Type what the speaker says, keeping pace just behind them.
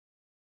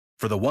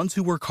For the ones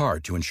who work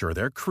hard to ensure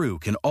their crew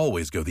can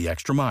always go the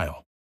extra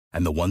mile,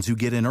 and the ones who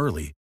get in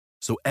early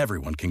so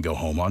everyone can go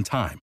home on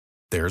time,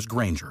 there's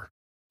Grainger,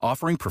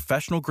 offering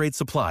professional-grade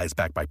supplies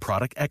backed by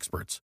product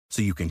experts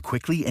so you can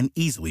quickly and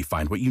easily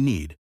find what you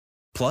need.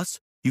 Plus,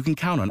 you can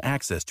count on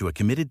access to a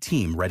committed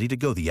team ready to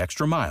go the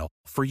extra mile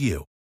for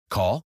you.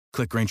 Call,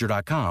 click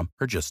Grainger.com,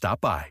 or just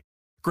stop by.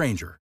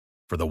 Grainger,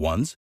 for the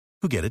ones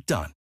who get it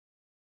done.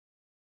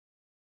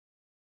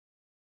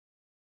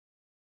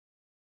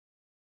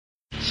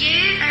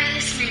 You are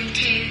listening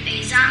to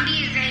a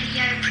zombie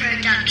radio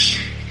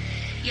production.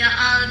 You're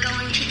all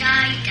going to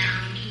die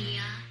down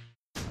here.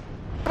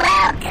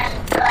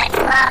 Welcome to a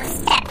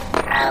 12-step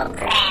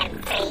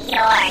program for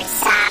your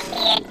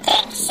zombie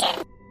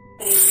addiction.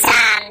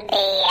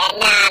 Zombie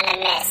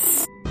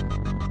Anonymous.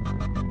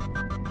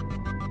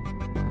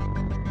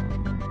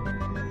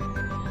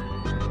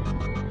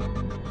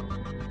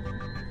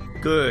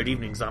 Good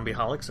evening,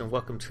 Zombieholics, and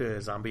welcome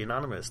to Zombie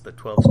Anonymous, the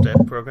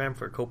 12-step program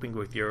for coping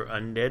with your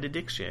undead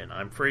addiction.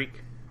 I'm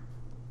Freak.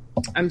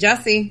 I'm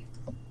Jessie.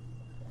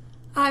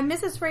 I'm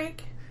Mrs.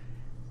 Freak.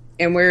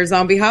 And we're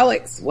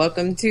Zombieholics.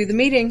 Welcome to the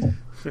meeting.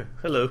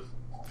 Hello.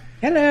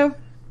 Hello.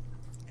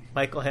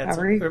 Micro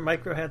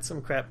had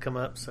some crap come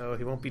up, so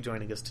he won't be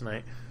joining us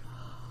tonight.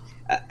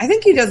 I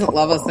think he doesn't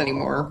love us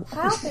anymore.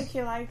 I don't think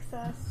he likes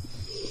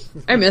us.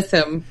 I miss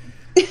him.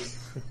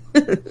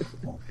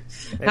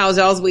 How's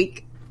y'all's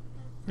week?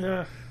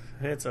 Yeah,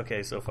 it's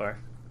okay so far.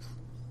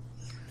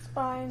 It's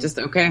fine. Just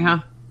okay, huh?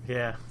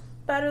 Yeah.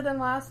 Better than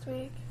last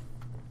week.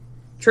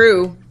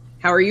 True.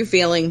 How are you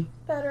feeling?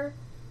 Better.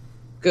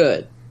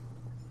 Good.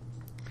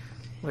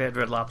 We had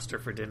Red Lobster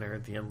for dinner.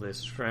 The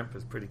endless shrimp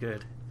is pretty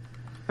good.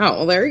 Oh,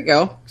 well, there you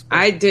go.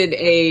 I did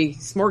a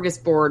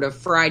smorgasbord of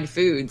fried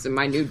foods in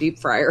my new deep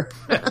fryer.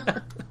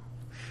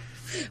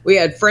 We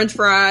had French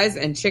fries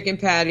and chicken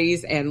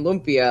patties and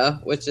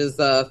lumpia, which is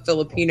a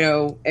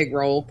Filipino egg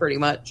roll, pretty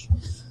much.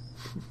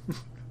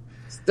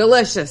 It's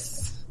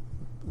delicious.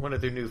 One of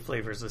their new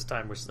flavors this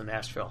time was the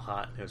Nashville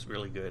Hot. It was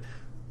really good.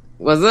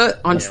 Was it?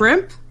 On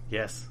shrimp?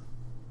 Yes.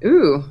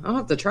 Ooh, I'll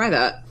have to try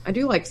that. I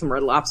do like some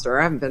Red Lobster.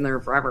 I haven't been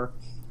there forever.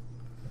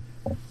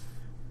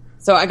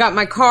 So I got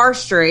my car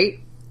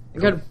straight. I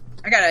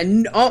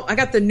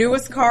got the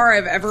newest car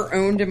I've ever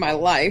owned in my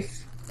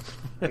life.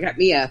 I got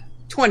me a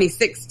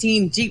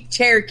 2016 Jeep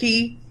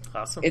Cherokee.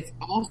 Awesome. It's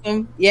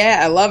awesome. Yeah,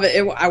 I love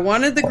it. I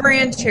wanted the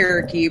Grand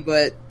Cherokee,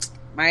 but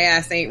my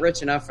ass ain't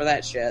rich enough for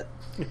that shit.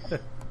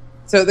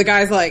 So the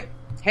guy's like,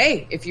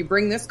 hey, if you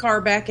bring this car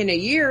back in a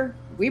year,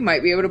 we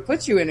might be able to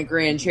put you in a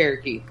Grand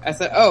Cherokee. I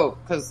said, oh,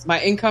 because my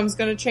income's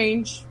going to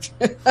change?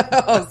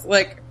 I was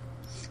like,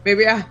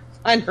 maybe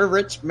I'm a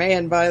rich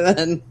man by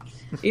then.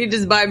 You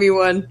just buy me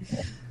one.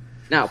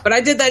 No, but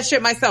I did that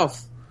shit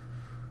myself.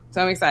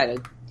 So I'm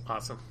excited.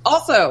 Awesome.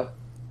 Also,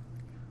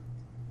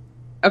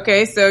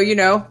 okay,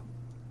 so,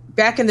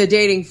 back in the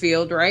dating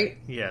field, right?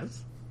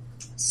 Yes.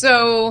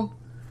 So,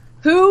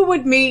 who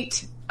would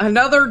meet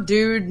another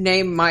dude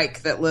named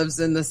Mike that lives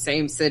in the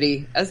same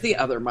city as the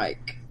other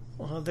Mike?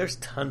 Well, there's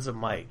tons of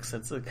Mikes.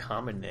 It's a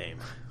common name.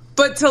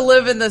 But to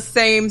live in the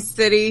same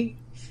city,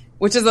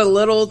 which is a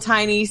little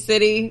tiny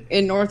city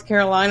in North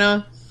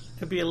Carolina.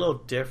 Could be a little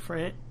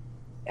different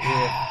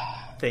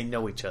if they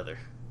know each other.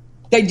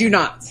 They do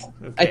not.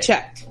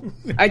 Okay.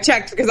 I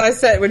checked because I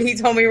said, when he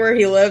told me where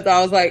he lived,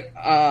 I was like,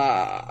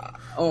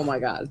 oh my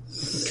God.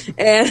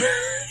 And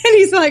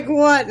he's like,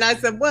 what? And I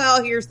said,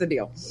 well, here's the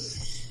deal.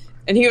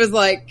 And he was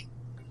like,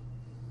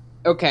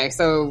 okay,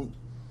 so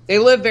they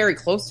live very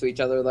close to each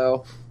other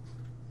though.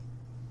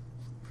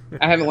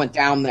 I haven't went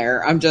down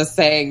there. I'm just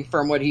saying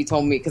from what he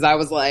told me, because I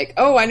was like,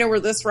 oh, I know where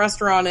this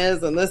restaurant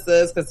is and this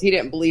is, because he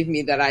didn't believe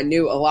me that I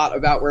knew a lot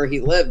about where he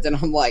lived. And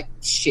I'm like,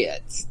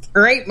 shit,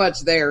 there ain't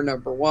much there,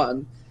 number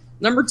one.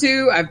 Number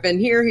two, I've been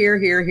here,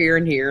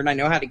 and here, and I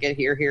know how to get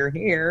here, and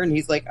here. And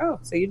he's like, oh,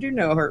 so you do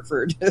know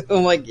Hertford.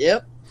 I'm like,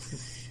 yep.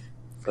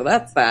 So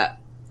that's that.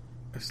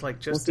 It's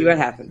like we'll see what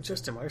happens.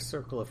 Just in my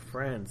circle of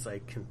friends, I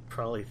can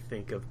probably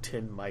think of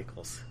 10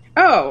 Michaels.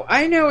 Oh,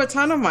 I know a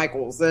ton of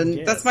Michaels, and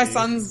yeah, that's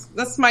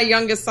my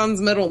youngest son's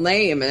middle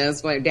name, and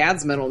it's my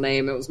dad's middle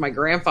name. It was my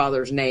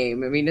grandfather's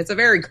name. I mean, it's a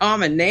very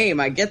common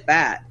name. I get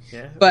that.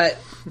 Yeah. But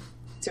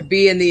to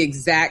be in the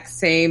exact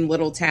same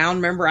little town,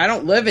 remember, I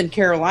don't live in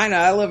Carolina.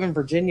 I live in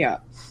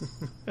Virginia.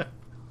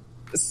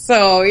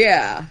 So,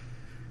 yeah.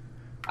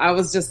 I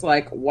was just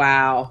like,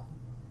 wow,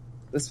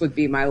 this would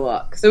be my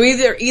luck. So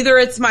either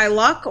it's my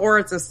luck or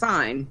it's a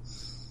sign.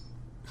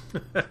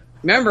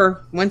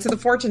 Remember, went to the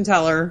fortune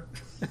teller.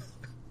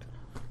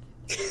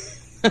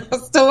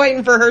 I'm still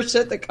waiting for her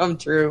shit to come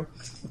true.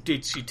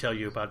 Did she tell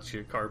you about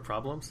your car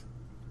problems?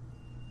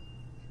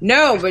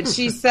 No, but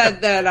she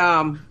said that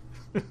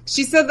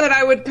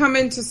I would come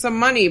into some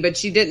money, but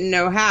she didn't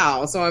know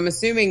how. So I'm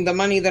assuming the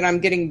money that I'm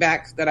getting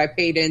back that I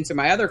paid into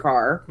my other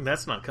car.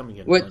 That's not coming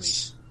in money.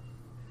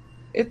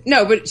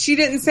 No, but she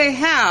didn't say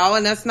how,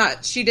 and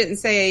she didn't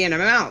say an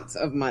amount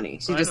of money.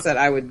 She just said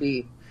I would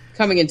be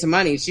coming into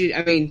money.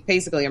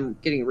 Basically, I'm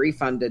getting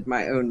refunded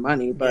my own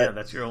money. But yeah,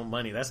 that's your own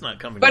money. That's not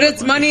coming. But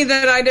it's money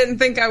that I didn't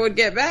think I would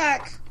get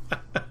back.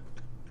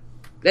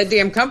 That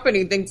damn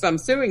company thinks I'm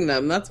suing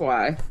them. That's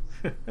why.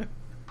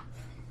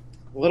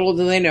 Little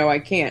do they know I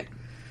can't.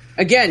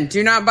 Again,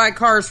 do not buy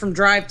cars from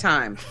Drive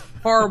Time.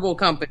 Horrible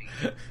company.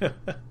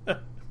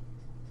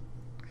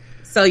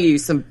 Sell you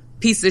some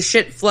piece of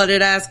shit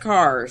flooded ass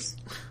cars.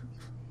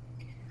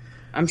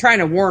 I'm trying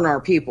to warn our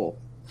people.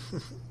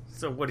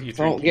 So what are you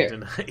drinking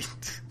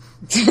tonight?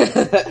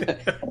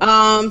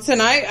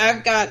 Tonight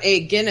I've got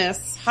a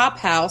Guinness Hop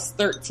House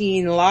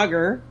 13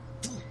 lager.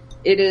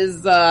 It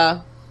is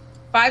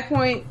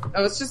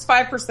it's just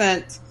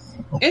 5%.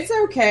 It's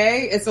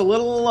okay. It's a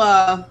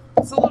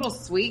little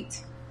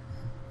sweet.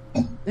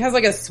 It has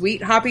like a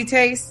sweet hoppy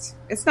taste.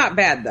 It's not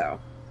bad though.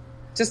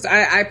 Just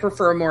I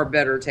prefer a more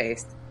bitter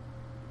taste.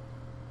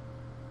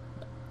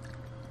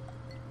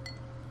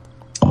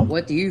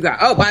 What do you got?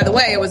 Oh, by the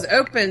way, it was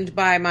opened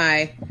by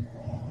my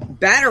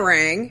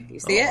Batarang. You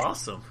see it?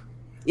 Awesome.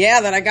 Yeah,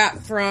 that I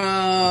got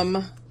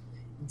from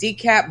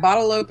Decap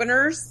Bottle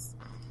Openers.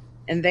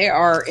 And they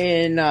are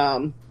in, they're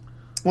on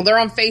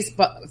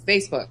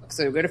Facebook.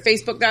 So go to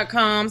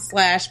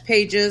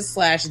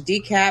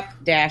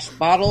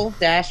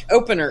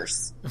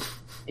facebook.com/pages/decap-bottle-openers.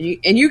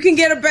 And you can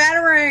get a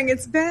Batarang.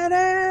 It's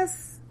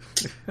badass.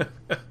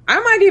 I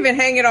might even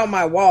hang it on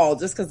my wall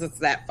just because it's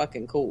that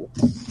fucking cool.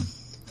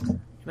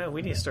 No,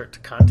 we need to start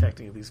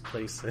contacting these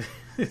places.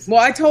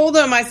 Well, I told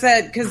them, I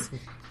said, because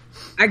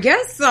I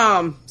guess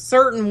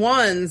certain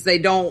ones, I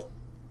don't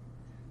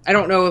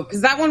know, because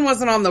that one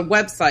wasn't on the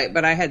website,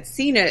 but I had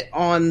seen it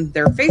on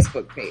their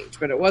Facebook page,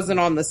 but it wasn't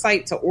on the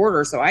site to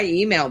order, so I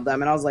emailed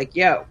them, and I was like,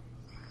 yo,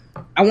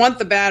 I want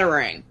the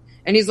Batarang.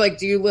 And he's like,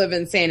 do you live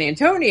in San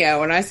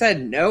Antonio? And I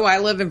said, no, I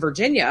live in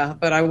Virginia,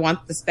 but I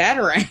want this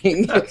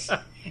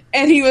Batarang.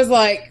 And he was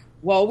like,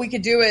 well, we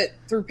could do it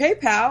through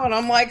PayPal. And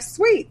I'm like,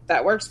 sweet,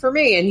 that works for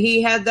me. And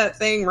he had that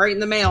thing right in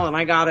the mail, and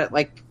I got it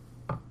like,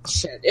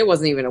 shit, it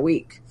wasn't even a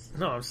week.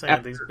 No, I'm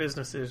saying these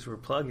businesses were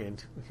plug-in.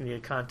 You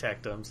need to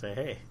contact them and say,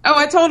 hey. Oh,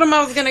 I told him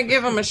I was going to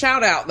give him a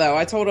shout-out, though.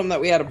 I told him that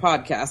we had a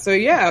podcast. So,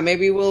 yeah,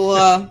 maybe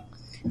we'll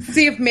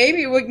see if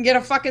maybe we can get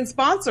a fucking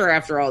sponsor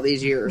after all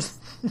these years.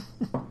 Okay.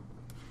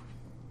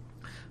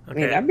 I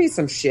mean, that'd be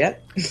some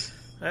shit.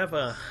 I have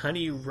a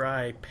Honey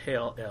Rye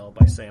Pale Ale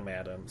by Sam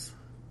Adams.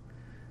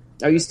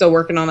 Are you still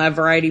working on that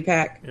variety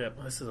pack?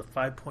 Yep, this is a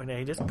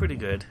 5.8. It's pretty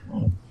good.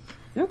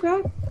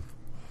 Okay.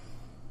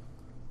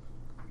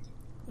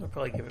 I'll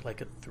probably give it like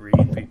a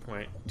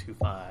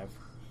 3.25.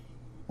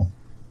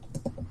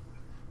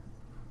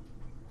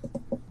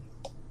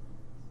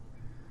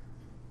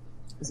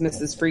 Is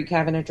Mrs. Freak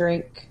having a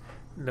drink?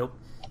 Nope,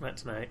 not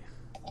tonight.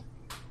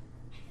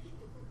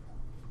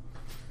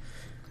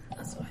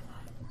 That's what I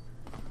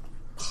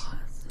thought.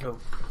 Oh,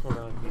 hold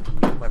on. I need to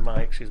mute my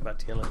mic. She's about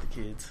to yell at the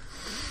kids.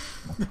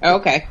 Oh,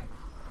 okay.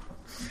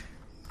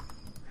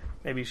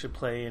 Maybe you should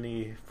play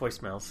any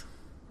voicemails.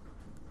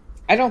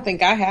 I don't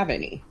think I have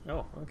any.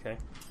 Oh, okay.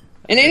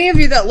 And any of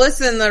you that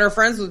listen that are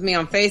friends with me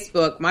on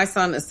Facebook, my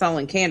son is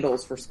selling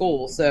candles for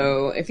school.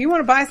 So if you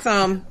want to buy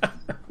some,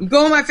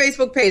 go on my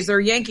Facebook page. They're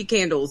Yankee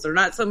candles. They're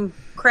not some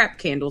crap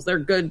candles. They're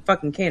good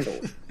fucking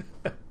candles.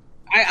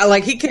 I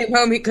like, he came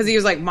home because he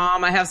was like,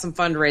 Mom, I have some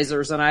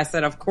fundraisers. And I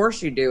said, of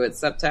course you do. It's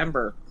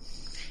September.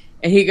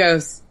 And he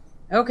goes,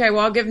 okay,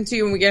 well, I'll give them to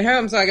you when we get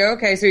home. So I go,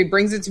 okay. So he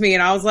brings it to me,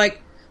 and I was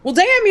like, well,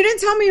 damn, you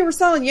didn't tell me you were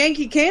selling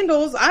Yankee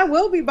candles. I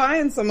will be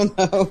buying some of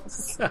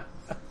those.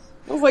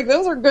 I was like,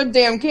 those are good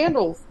damn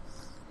candles.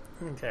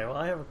 Okay, well,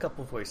 I have a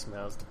couple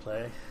voicemails to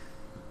play.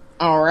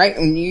 All right,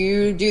 and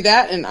you do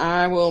that, and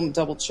I will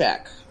double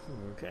check.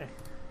 Okay.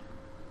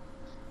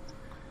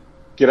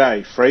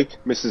 G'day, Freak,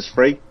 Mrs.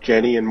 Freak,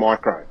 Jenny, and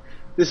Micro.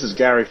 This is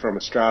Gary from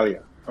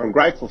Australia. I'm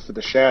grateful for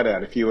the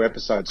shout-out a few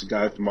episodes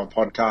ago for my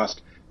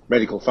podcast,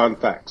 Medical Fun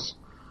Facts.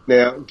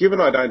 Now,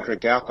 given I don't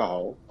drink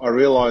alcohol, I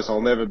realise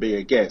I'll never be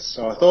a guest,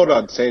 so I thought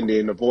I'd send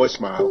in a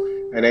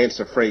voicemail and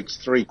answer Freak's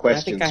 3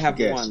 questions for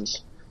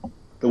guests.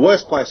 The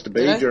worst place to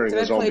be during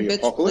a zombie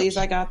apocalypse,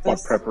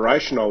 what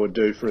preparation I would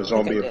do for a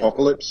zombie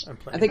apocalypse,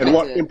 and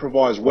what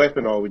improvised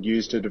weapon I would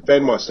use to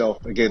defend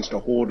myself against a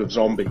horde of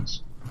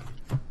zombies.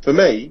 For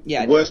me,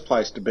 the worst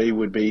place to be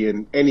would be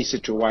in any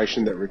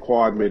situation that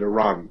required me to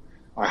run.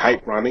 I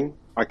hate running.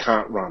 I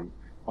can't run.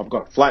 I've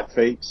got flat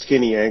feet,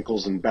 skinny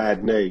ankles, and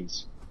bad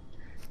knees.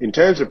 In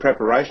terms of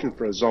preparation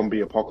for a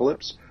zombie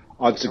apocalypse,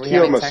 I'd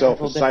secure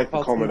myself a safe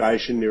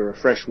accommodation near a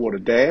freshwater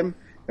dam,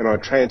 and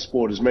I'd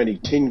transport as many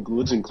tinned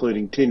goods,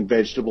 including tinned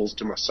vegetables,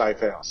 to my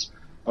safe house.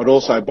 I'd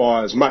also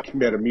buy as much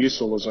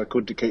Metamucil as I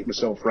could to keep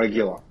myself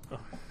regular.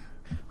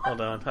 Hold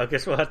on. I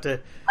guess we'll have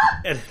to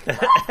edit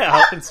that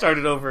out and start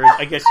it over.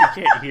 I guess you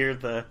can't hear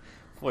the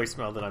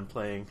voicemail that I'm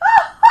playing.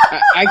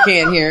 I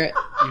can't hear it.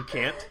 You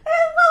can't?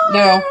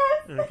 No.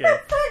 Okay.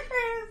 It's the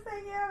greatest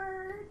thing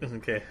ever.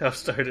 Okay, I'll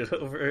start it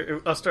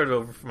over. I'll start it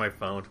over from my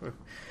phone.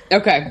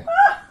 Okay.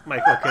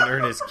 Michael can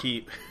earn his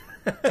keep.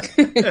 Let's see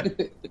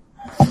here.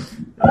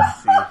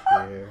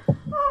 Oh,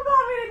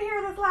 God, we didn't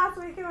hear this last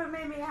week. It would have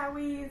made me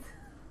wheeze.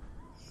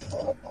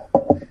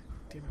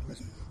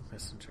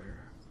 Messenger.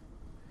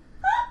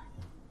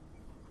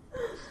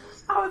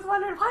 I was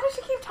wondering, why does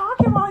she keep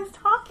talking while he's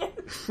talking?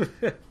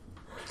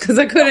 Because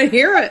I couldn't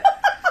hear it.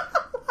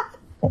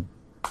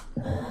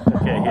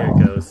 Okay, here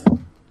it goes.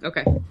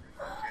 Okay. Jenny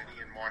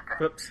and Micro.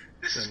 Whoops.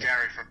 This is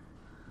Gary from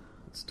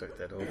Let's start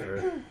that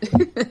over.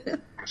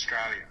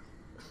 Australia.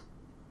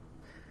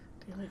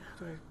 Damn it,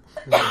 how do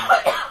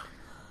I...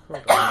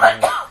 Hold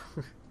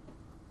on.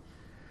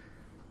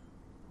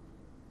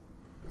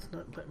 It's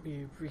not letting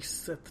me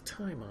reset the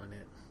time on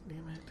it.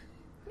 Damn it.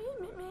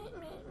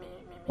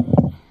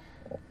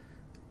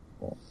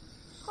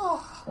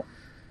 Oh.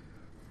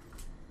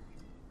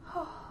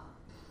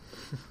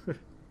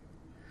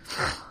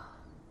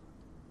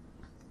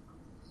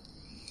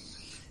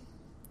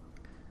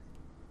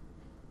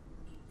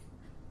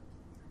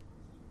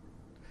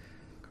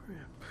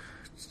 Crap.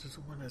 It just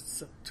doesn't want to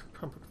set to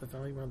pump up the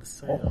volume on the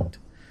sound. Volume.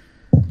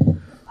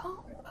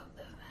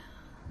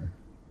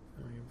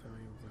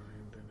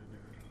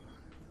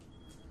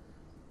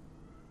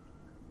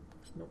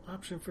 There's no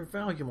option for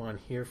volume on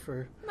here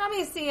for... Let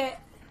me see it.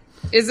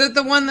 Is it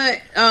the one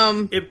that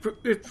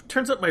It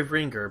turns up my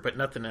ringer, but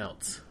nothing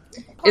else.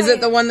 is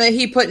it the one that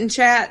he put in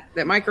chat?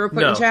 That Micro put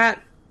No. in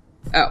chat?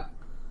 Oh.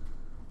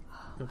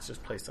 Let's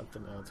just play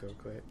something else real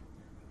quick.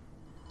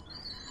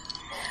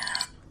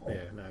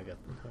 There, now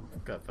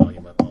I've got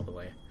volume up all the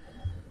way.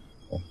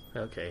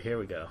 Okay, here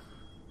we go.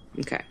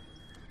 Okay.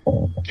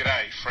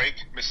 G'day, Freak,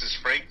 Mrs.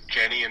 Freak,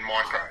 Jenny and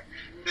Micro.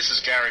 This is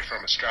Gary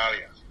from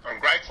Australia. I'm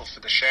grateful for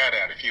the shout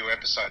out a few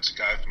episodes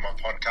ago for my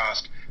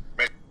podcast,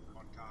 Medical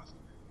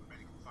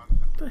Fun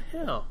What the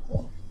hell?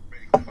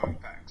 Medical Fun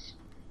Facts.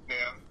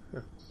 Now,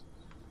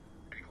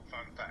 Medical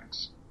Fun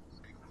Facts.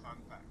 Medical Fun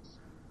Facts.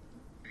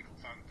 Medical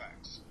Fun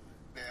Facts.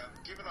 Now,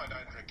 given I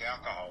don't drink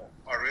alcohol,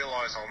 I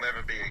realise I'll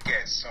never be a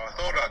guest, so I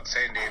thought I'd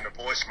send in a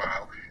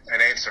voicemail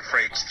and answer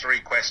Freak's 3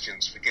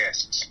 questions for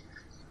guests.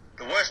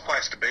 The worst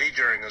place to be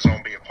during a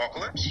zombie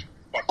apocalypse,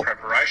 what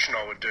preparation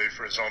I would do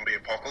for a zombie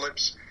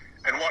apocalypse,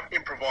 and what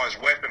improvised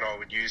weapon I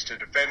would use to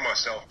defend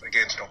myself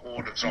against a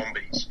horde of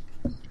zombies.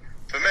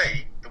 For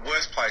me, the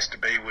worst place to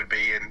be would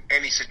be in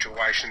any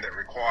situation that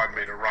required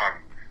me to run.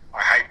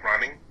 I hate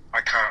running.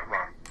 I can't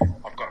run.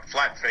 I've got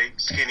flat feet,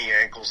 skinny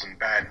ankles, and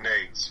bad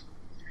knees.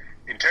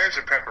 In terms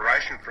of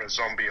preparation for a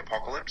zombie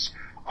apocalypse,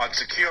 I'd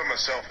secure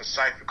myself a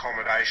safe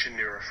accommodation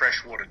near a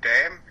freshwater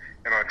dam,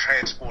 and I'd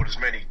transport as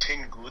many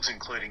tinned goods,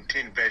 including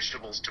tinned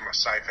vegetables, to my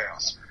safe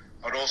house.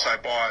 I'd also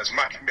buy as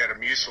much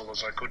Metamucil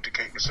as I could to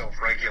keep myself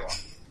regular.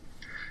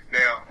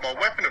 Now, my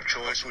weapon of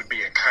choice would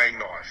be a cane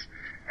knife,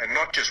 and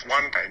not just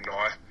one cane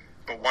knife,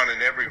 but one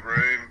in every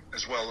room,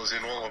 as well as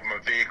in all of my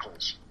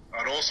vehicles.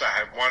 I'd also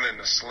have one in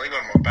a sling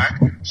on my back,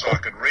 so I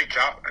could reach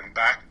up and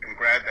back and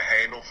grab the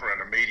handle for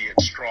an immediate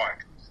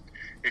strike.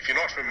 If you're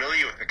not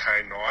familiar with the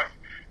cane knife,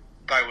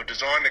 they were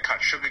designed to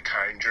cut sugar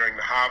cane during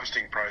the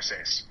harvesting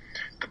process.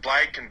 The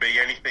blade can be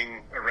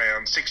anything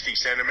around 60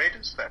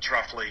 centimetres, that's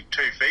roughly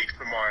 2 feet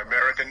for my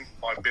American,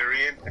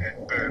 Liberian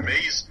and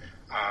Burmese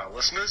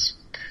listeners.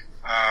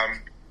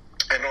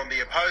 And on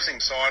the opposing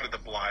side of the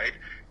blade,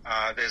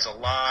 there's a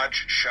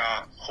large,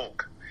 sharp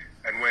hook.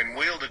 And when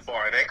wielded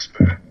by an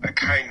expert, a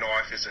cane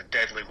knife is a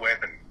deadly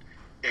weapon.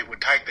 It would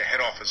take the head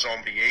off a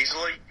zombie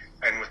easily,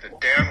 and with a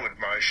downward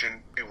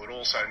motion, it would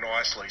also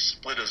nicely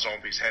split a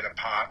zombie's head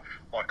apart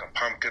like a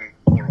pumpkin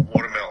or a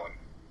watermelon.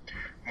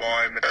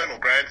 My maternal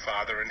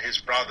grandfather and his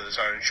brothers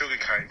owned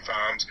sugarcane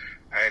farms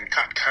and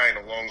cut cane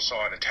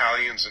alongside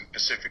Italians and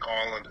Pacific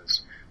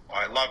Islanders.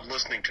 I loved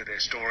listening to their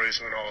stories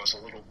when I was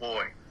a little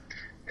boy.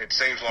 It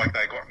seems like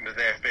they got into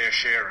their fair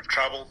share of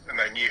trouble and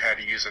they knew how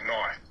to use a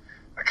knife.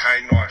 A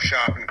cane knife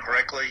sharpened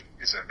correctly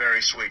is a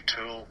very sweet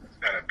tool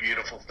and a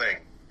beautiful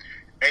thing.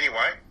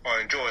 Anyway,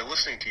 I enjoy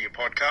listening to your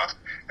podcast,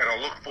 and I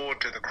look forward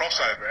to the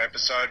crossover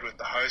episode with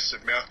the hosts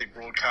of Mouthy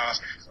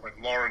Broadcast when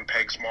Lauren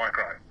pegs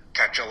Micro.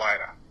 Catch you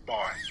later.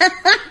 Bye.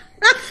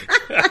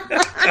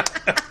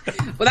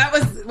 Well,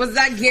 was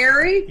that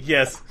Gary?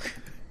 Yes.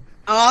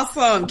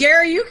 Awesome.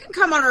 Gary, you can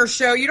come on our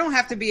show. You don't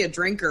have to be a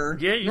drinker.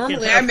 Yeah, you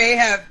Normally, can I may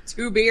have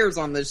 2 beers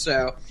on this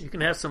show. You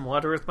can have some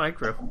water with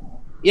Micro.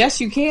 Yes,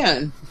 you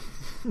can.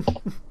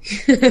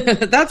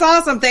 That's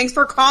awesome. Thanks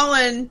for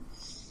calling.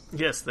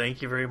 Yes,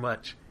 thank you very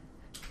much.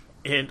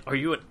 And are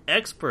you an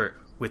expert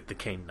with the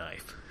cane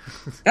knife?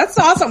 That's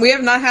awesome. We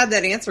have not had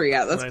that answer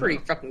yet. That's I pretty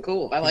know. fucking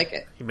cool. I like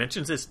it. He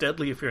mentions it's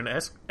deadly if you're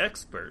an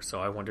expert,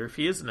 so I wonder if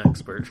he is an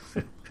expert.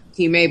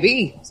 He may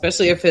be,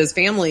 especially if his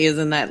family is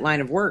in that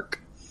line of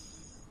work.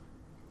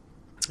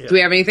 Yeah. Do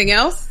we have anything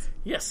else?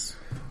 Yes.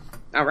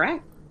 All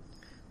right.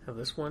 I have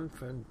this one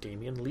from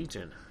Damien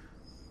Legion.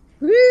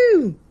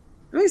 Woo!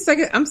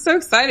 I'm so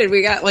excited.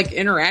 We got like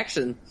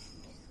interaction.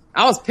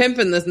 I was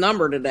pimping this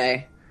number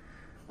today.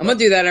 I'm gonna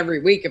do that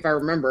every week if I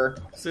remember.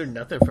 Is there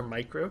nothing from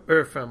Micro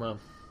or from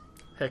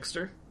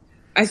Hexter?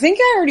 I think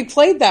I already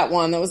played that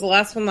one. That was the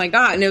last one I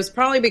got, and it was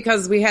probably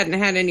because we hadn't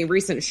had any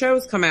recent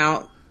shows come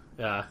out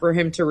for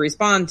him to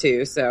respond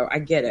to. So I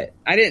get it.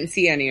 I didn't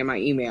see any in my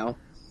email.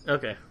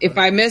 Okay. If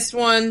I missed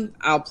one,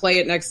 I'll play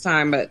it next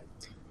time, but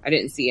I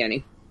didn't see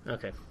any.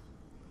 Okay.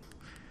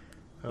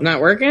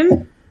 Not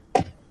working?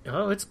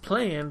 Oh, it's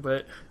playing,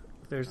 but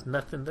there's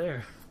nothing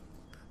there.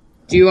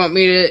 Do you want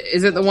me to...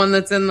 Is it the one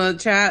that's in the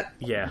chat?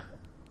 Yeah.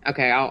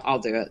 Okay, I'll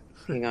do it.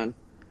 Hang on.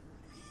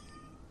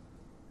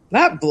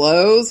 That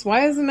blows.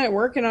 Why isn't it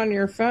working on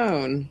your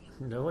phone?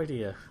 No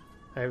idea.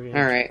 All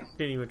right.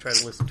 Didn't even try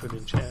to listen to it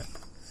in chat.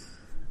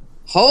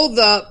 Hold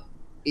up.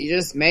 You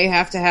just may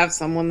have to have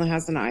someone that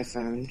has an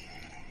iPhone.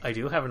 I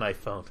do have an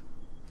iPhone.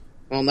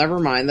 Well, never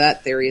mind.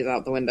 That theory is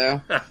out the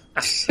window. Where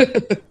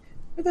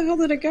the hell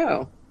did it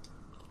go?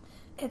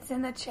 It's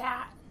in the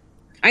chat.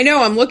 I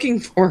know. I'm looking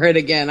for it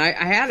again. I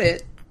had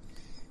it.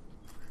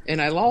 And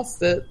I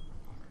lost it.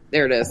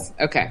 There it is.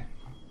 Okay.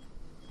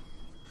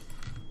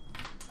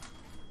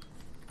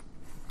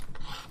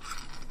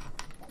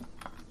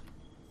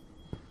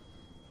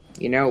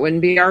 You know, it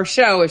wouldn't be our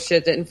show if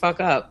shit didn't fuck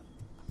up.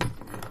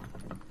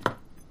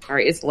 All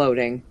right, it's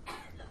loading.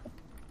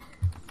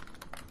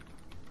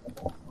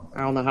 I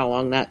don't know how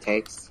long that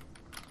takes.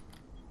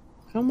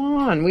 Come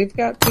on, we've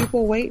got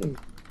people waiting.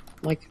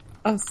 Like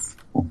us.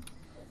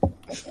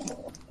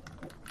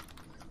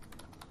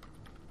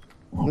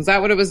 Was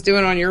that what it was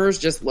doing on yours?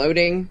 Just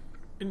loading?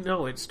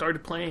 No, it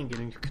started playing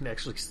and you can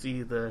actually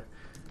see the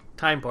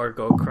time bar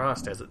go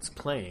across as it's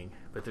playing,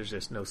 but there's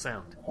just no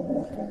sound.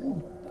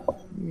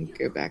 Let me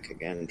go back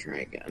again and try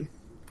again.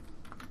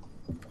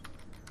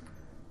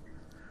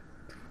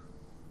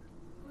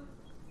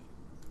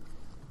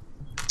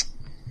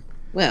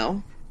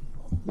 Well,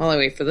 while I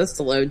wait for this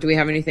to load, do we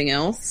have anything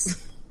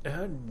else?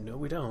 No,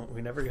 we don't.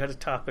 We never got a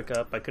topic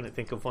up. I couldn't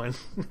think of one.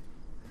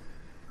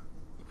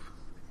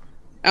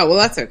 Oh, well,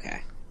 that's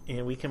okay.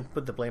 And we can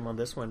put the blame on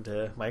this one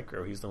to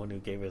Micro. He's the one who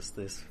gave us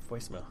this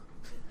voicemail.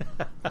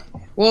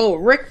 Well,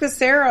 Rick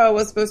Becerra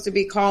was supposed to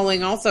be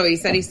calling also. He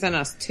said he sent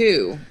us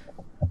 2.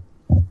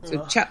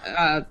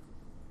 So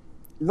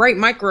write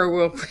Micro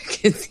real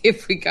quick and see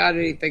if we got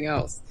anything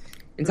else.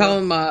 And tell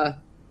him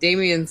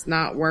Damien's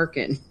not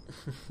working.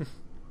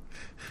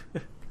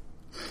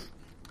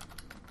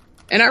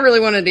 And I really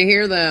wanted to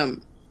hear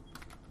them.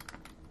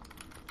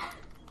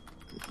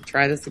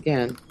 Try this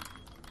again.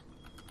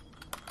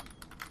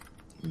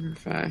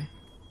 Verify.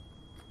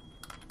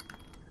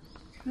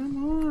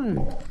 Come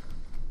on.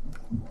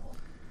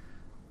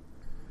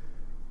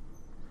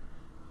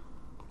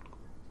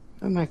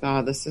 Oh my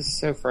god, this is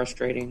so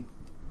frustrating.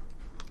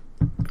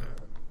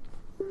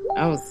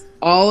 I was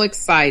all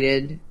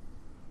excited.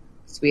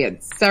 So we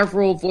had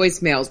several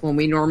voicemails when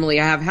we normally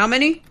have how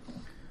many?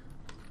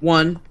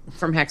 1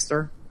 from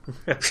Hexter.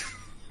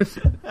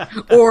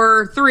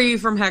 Or 3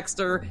 from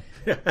Hexter.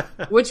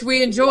 Which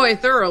we enjoy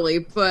thoroughly,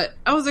 but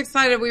I was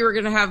excited we were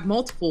going to have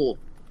multiple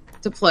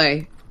to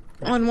play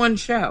on one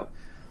show.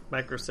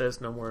 Micro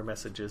says no more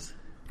messages.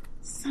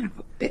 Son of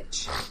a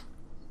bitch.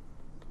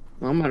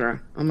 Well, I'm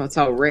gonna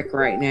tell Rick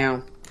right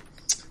now.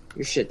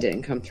 Your shit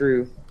didn't come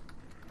through.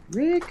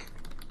 Rick,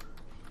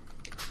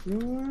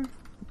 your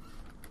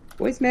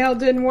voicemail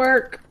didn't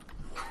work.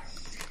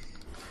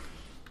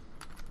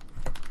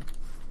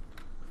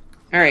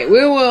 All right,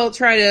 we will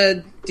try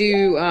to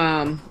do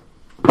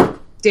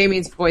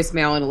Damien's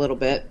voicemail in a little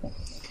bit.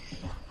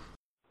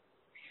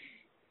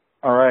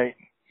 All right.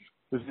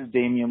 This is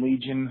Damien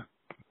Legion,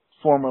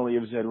 formerly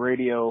of Zed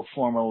Radio,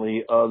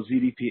 formerly of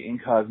ZDP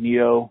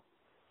Incognito.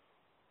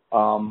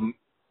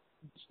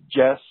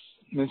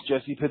 Miss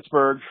Jessie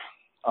Pittsburgh.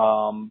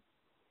 I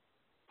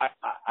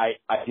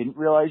didn't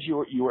realize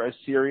you were as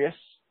serious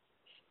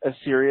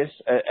as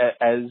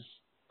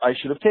I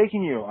should have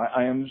taken you.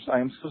 I am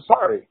so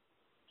sorry.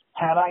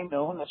 Had I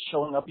known that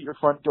showing up at your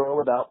front door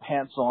without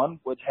pants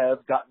on would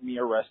have gotten me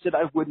arrested,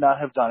 I would not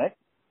have done it.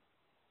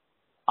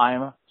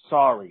 I'm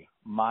sorry.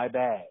 My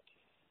bad.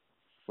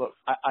 Look,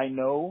 I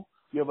know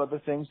you have other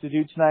things to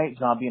do tonight.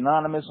 Zombie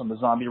Anonymous on the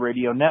Zombie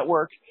Radio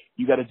Network.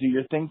 You got to do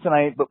your thing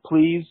tonight, but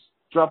please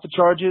drop the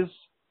charges.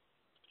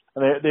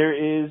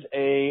 There is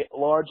a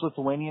large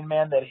Lithuanian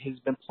man that has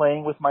been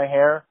playing with my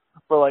hair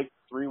for like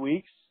 3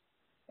 weeks,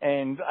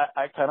 and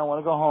I kind of want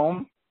to go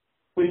home.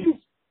 Please.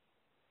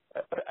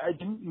 I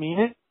didn't mean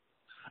it.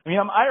 I mean,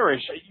 I'm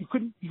Irish. You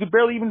could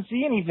barely even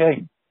see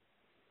anything.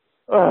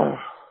 Ugh.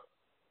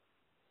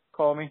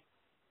 Call me.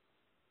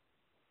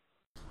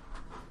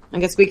 I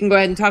guess we can go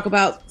ahead and talk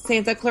about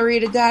Santa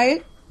Clarita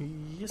Diet.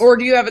 Yes. Or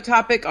do you have a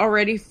topic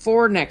already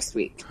for next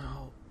week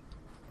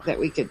that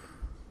we could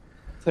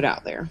put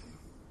out there?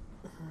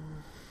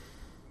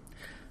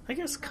 I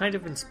guess kind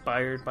of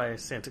inspired by a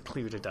Santa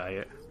Clarita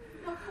Diet.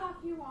 The fuck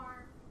you are.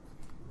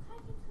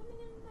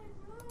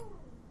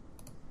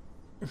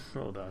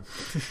 Hold on.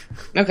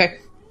 Okay.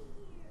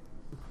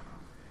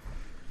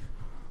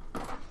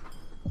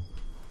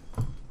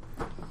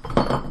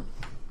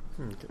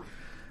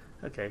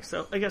 Okay,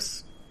 so I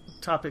guess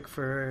topic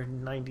for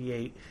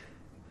 98,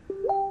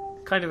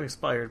 kind of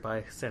inspired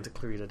by Santa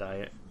Clarita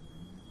Diet.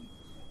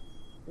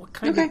 What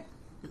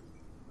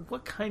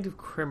kind of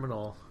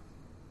criminal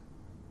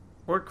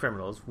or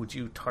criminals would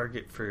you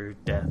target for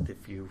death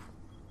if you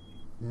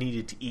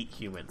needed to eat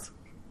humans?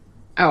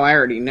 Oh, I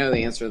already know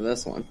the answer to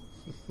this one.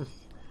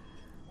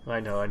 I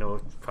know.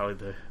 It's probably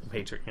the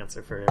major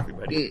answer for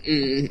everybody.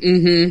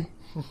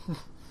 Mm-hmm.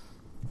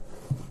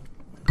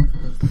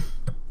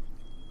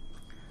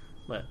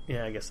 But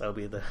yeah, I guess that'll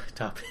be the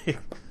topic.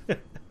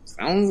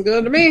 Sounds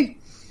good to me.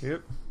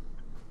 Yep.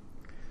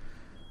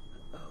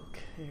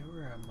 Okay,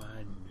 where are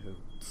my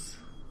notes?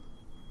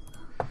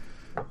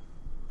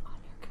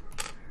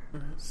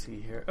 Let's see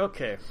here.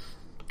 Okay.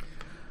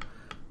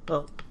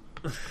 Well,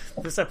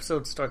 this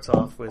episode starts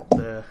off with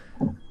the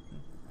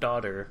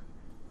daughter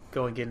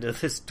going into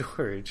the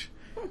storage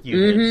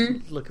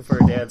unit looking for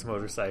her dad's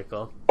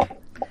motorcycle.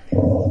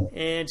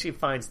 And she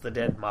finds the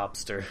dead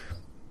mobster.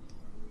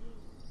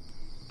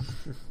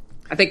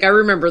 I think I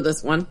remember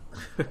this one.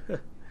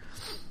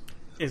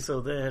 And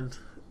so then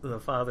the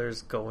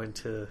father's going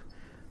to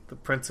the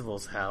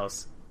principal's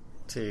house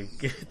to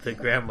get the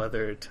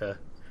grandmother to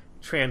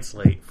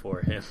translate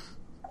for him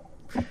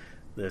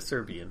the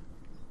Serbian.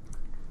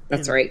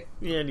 That's right.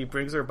 Yeah, and he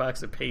brings her a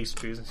box of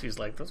pastries, and she's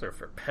like, those are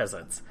for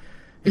peasants.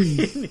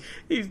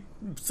 He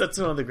sets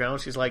it on the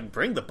ground. She's like,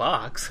 bring the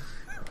box.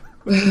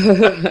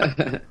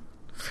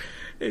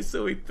 And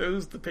so he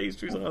throws the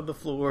pastries on the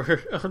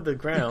floor, on the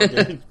ground,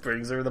 and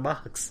brings her the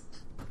box.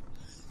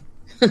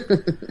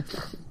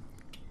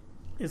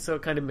 And so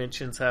it kind of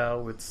mentions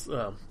how it's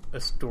a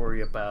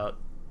story about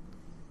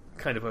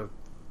kind of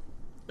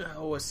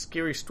a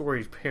scary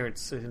story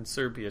parents in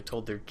Serbia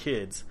told their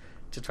kids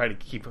to try to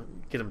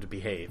get them to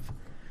behave.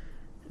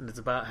 And it's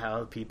about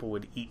how people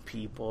would eat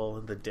people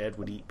and the dead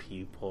would eat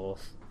people.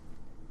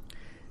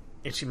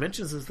 And she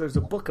mentions that there's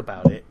a book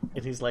about it,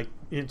 and he's like,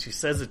 and she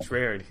says it's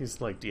rare, and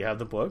he's like, do you have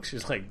the book?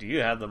 She's like, do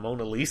you have the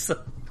Mona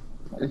Lisa?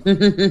 And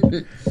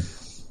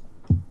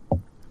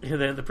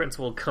then the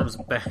principal comes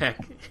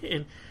back,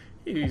 and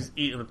he's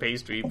eating the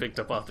pastry he picked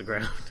up off the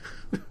ground.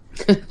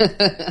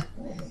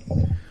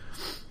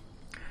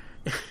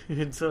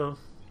 And so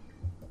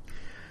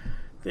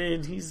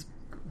then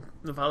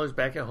the father's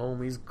back at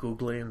home, he's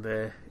Googling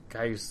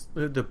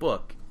the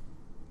book.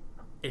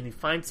 And he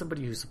finds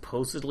somebody who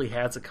supposedly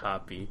has a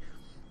copy.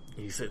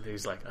 And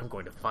he's like, I'm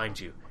going to find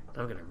you.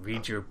 I'm going to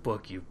read your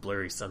book, you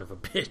blurry son of a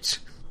bitch.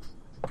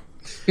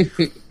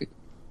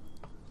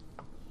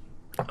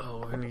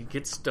 Oh, and he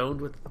gets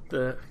stoned with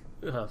the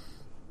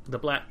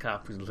black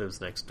cop who lives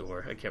next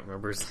door. I can't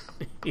remember his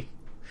name.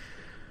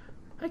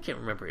 I can't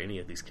remember any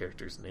of these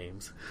characters'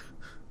 names.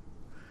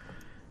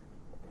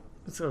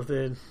 So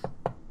then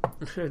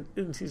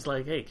and he's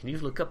like, hey, can you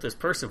look up this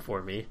person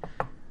for me?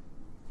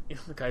 And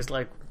the guy's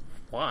like,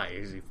 why?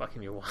 Is he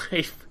fucking your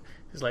wife?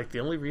 He's like, the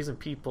only reason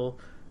people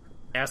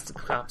ask the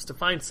cops to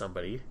find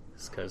somebody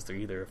is because they're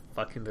either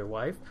fucking their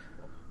wife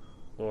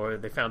or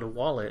they found a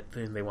wallet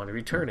and they want to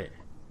return it.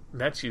 And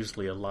that's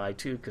usually a lie,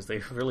 too, because they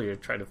really are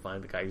trying to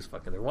find the guy who's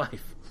fucking their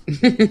wife.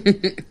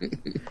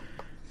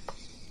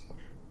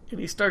 And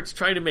he starts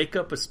trying to make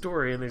up a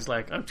story, and he's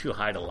like, I'm too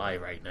high to lie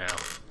right now.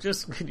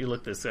 Just, can you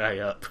look this guy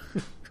up?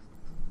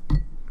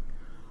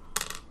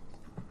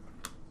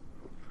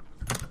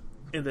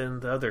 And then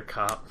the other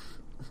cop,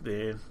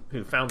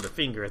 who found the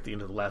finger at the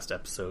end of the last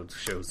episode,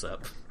 shows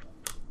up.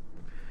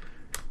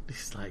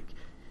 He's like,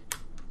 do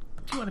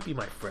you want to be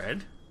my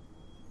friend?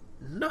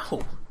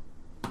 No.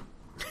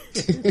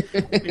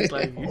 He's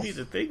like, you need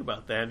to think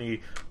about that. And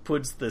he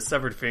puts the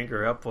severed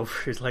finger up over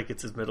his, like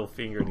it's his middle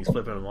finger, and he's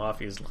flipping him off.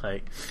 He's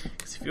like,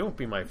 because if you won't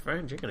be my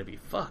friend, you're going to be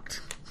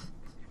fucked.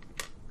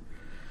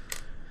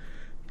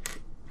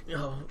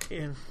 Oh,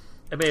 and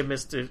I may have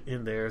missed it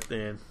in there.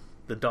 Then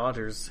the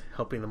daughter's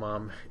helping the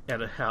mom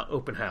at an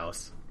open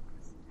house.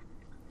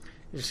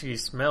 She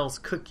smells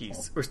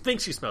cookies, or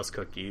thinks she smells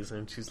cookies,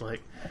 and she's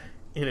like,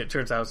 and it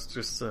turns out it's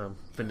just some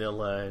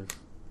vanilla and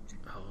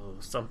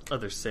some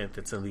other scent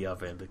that's in the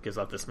oven that gives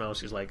off the smell.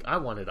 She's like, I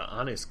wanted an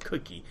honest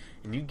cookie,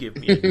 and you give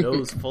me a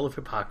nose full of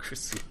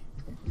hypocrisy.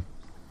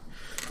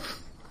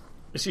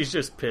 She's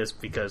just pissed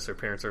because her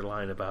parents are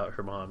lying about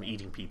her mom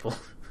eating people.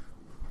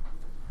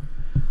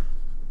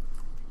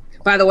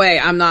 By the way,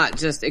 I'm not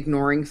just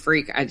ignoring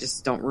Freak. I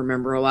just don't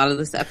remember a lot of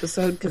this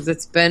episode because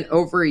it's been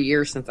over a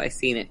year since I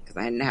seen it because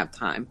I didn't have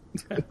time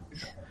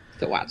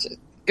to watch it.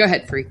 Go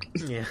ahead, Freak.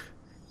 Yeah.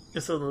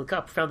 And so the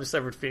cop found the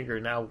severed finger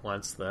and now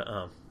wants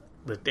the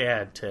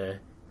dad to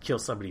kill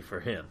somebody for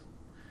him.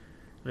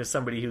 And there's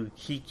somebody who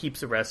he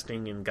keeps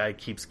arresting and the guy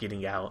keeps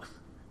getting out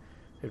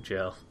of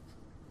jail.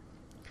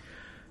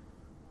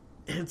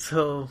 And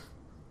so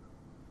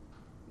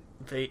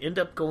they end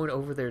up going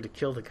over there to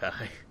kill the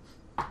guy.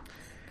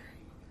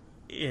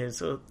 And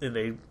so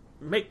they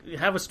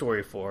have a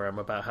story for him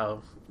about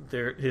how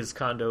his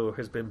condo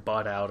has been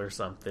bought out or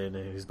something,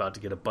 and he's about to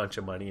get a bunch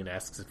of money and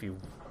asks if he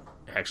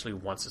actually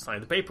wants to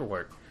sign the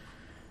paperwork.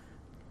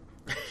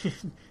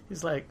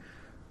 He's like,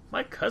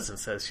 my cousin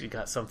says she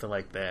got something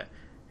like that.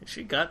 And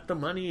she got the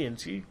money and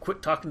she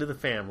quit talking to the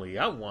family.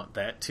 I want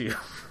that too.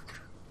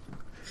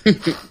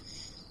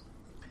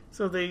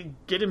 So they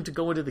get him to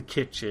go into the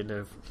kitchen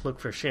and look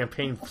for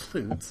champagne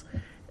flutes.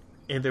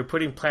 And they're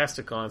putting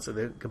plastic on so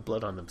they can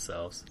blood on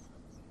themselves.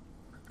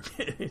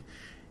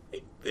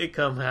 He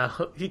comes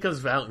out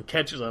and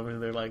catches them,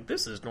 and they're like,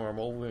 this is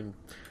normal when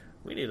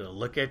we need to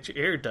look at your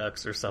air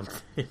ducts or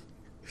something.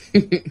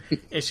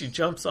 And she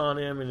jumps on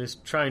him and is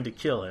trying to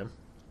kill him.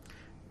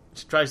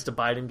 She tries to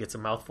bite him, gets a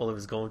mouthful of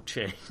his gold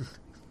chain.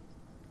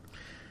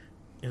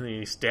 And then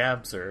he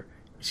stabs her.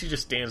 She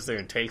just stands there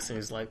and takes it, and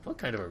he's like, what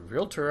kind of a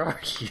realtor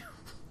are you?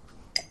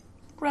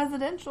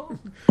 Residential.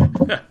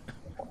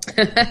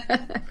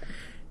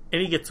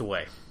 And he gets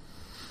away.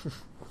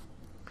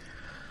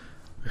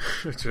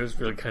 Which was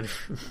really kind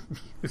of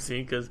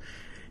amusing, because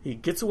he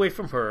gets away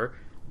from her,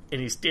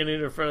 and he's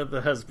standing in front of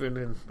the husband,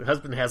 and the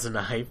husband has a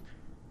knife.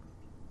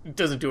 He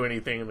doesn't do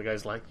anything, and the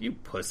guy's like, you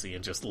pussy,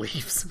 and just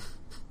leaves.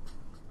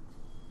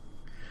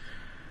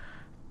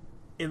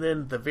 And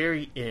then the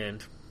very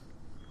end,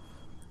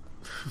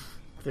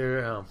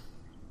 the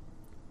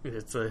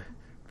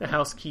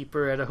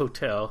housekeeper at a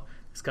hotel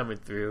is coming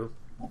through.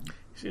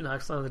 She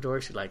knocks on the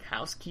door. She's like,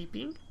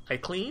 housekeeping? I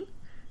clean?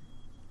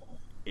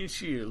 And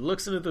she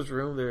looks into this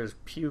room. There's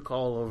puke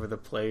all over the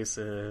place,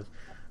 and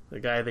the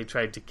guy they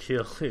tried to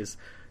kill is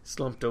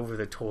slumped over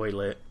the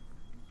toilet.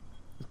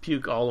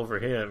 Puke all over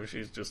him.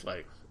 She's just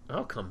like,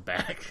 I'll come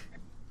back.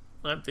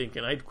 I'm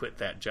thinking I'd quit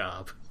that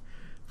job.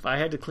 If I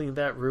had to clean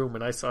that room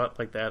and I saw it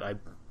like that,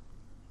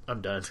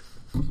 I'm done.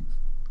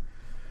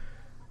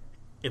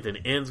 It then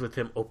ends with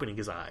him opening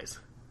his eyes.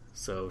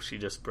 So she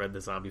just spread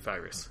the zombie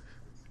virus.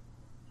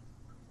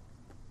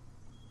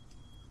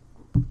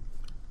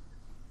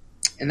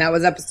 And that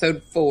was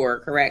episode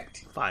 4,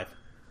 correct? 5.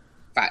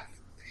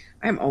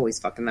 I'm always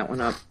fucking that one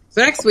up.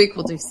 So next week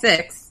we'll do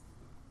 6.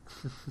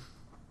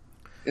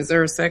 Is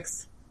there a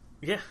 6?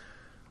 Yeah.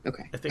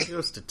 Okay. I think it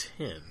goes to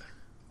 10.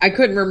 I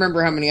couldn't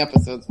remember how many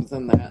episodes was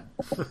in that.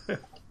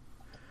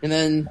 And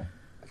then,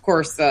 of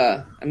course,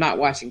 I'm not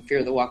watching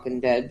Fear the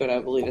Walking Dead, but I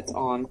believe it's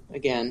on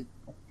again.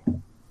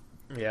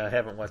 Yeah, I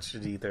haven't watched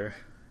it either.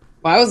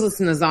 Well, I was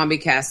listening to Zombie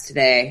Cast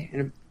today,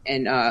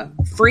 and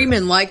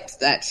Freeman liked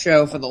that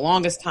show for the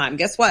longest time.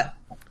 Guess what?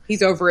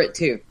 He's over it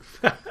too.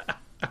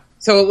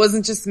 So it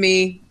wasn't just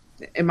me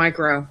and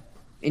Micro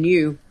and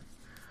you.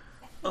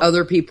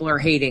 Other people are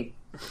hating.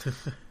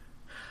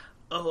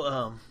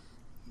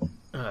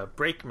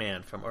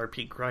 Breakman from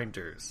RP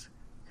Grinders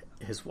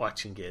is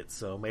watching it,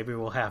 so maybe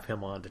we'll have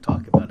him on to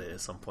talk about it at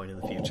some point in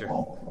the future.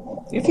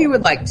 If you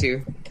would like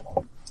to.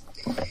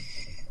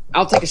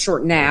 I'll take a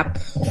short nap.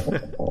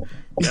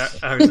 Yeah,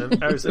 I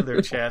was in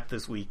their chat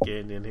this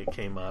weekend, and it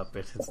came up,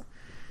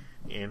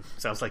 and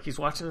sounds like he's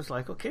watching. It's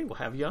like, okay, we'll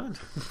have you on.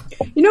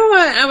 You know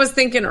what? I was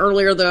thinking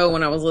earlier, though,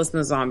 when I was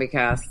listening to Zombie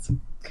Cast,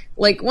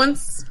 like,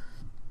 once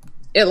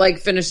it, like,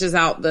 finishes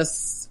out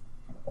this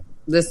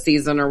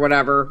season or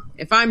whatever,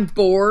 if I'm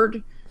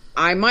bored,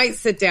 I might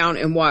sit down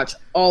and watch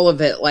all of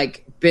it,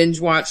 like, binge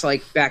watch,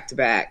 like, back to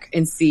back,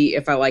 and see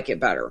if I like it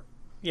better.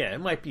 Yeah,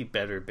 it might be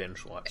better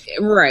binge watch.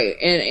 Right,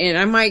 and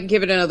I might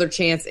give it another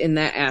chance in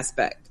that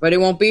aspect. But it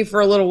won't be for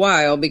a little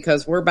while,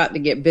 because we're about to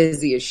get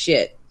busy as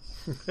shit.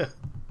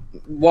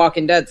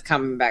 Walking Dead's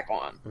coming back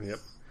on. Yep.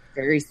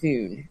 Very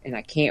soon, and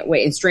I can't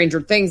wait. And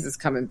Stranger Things is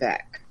coming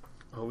back.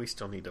 Oh, we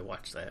still need to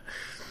watch that.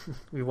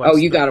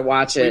 You gotta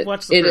watch it.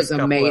 It is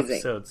amazing.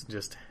 Episodes,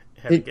 just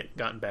haven't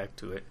gotten back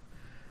to it.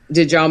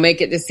 Did y'all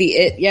make it to see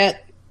it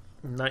yet?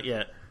 Not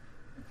yet.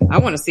 I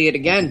want to see it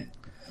again.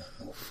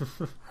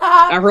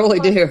 I really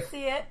do.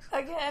 See it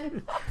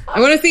again. I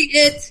want to see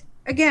it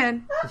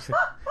again.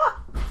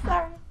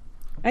 Sorry.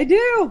 I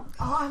do.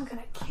 Oh, I'm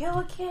gonna kill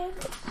a kid.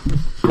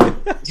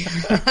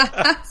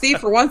 See,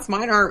 for once,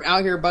 mine aren't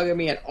out here bugging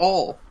me at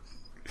all.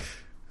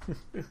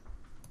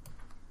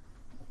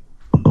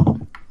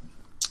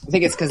 I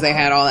think it's because they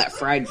had all that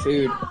fried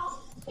food.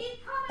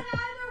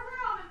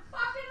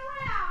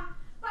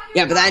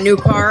 Yeah, but that new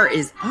car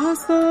is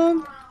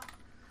awesome.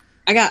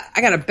 I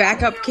got a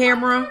backup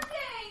camera.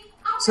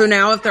 So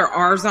now if there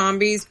are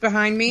zombies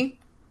behind me,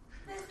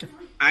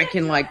 I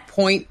can, like,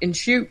 point and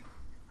shoot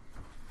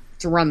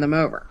to run them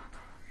over.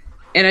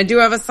 And I do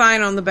have a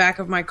sign on the back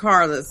of my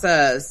car that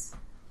says,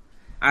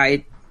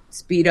 I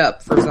speed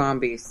up for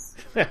zombies.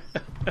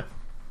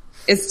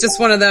 It's just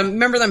one of them.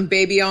 Remember them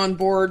baby on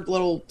board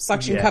little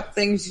suction cup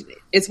things?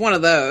 It's one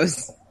of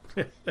those.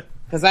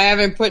 Because I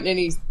haven't put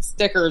any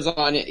stickers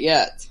on it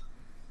yet.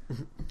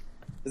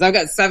 Because I've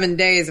got 7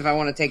 days if I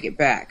want to take it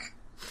back.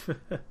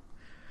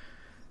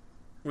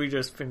 We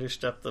just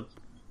finished up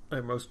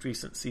our most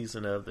recent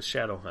season of the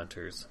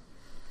Shadowhunters.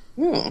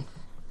 Oh.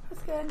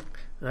 That's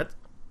good.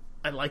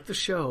 I like the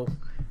show.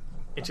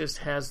 It just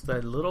has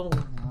the little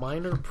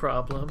minor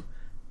problem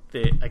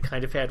that I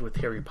kind of had with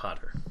Harry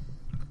Potter.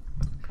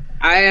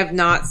 I have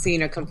not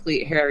seen a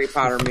complete Harry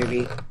Potter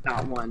movie.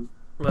 Not one.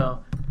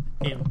 Well,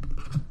 in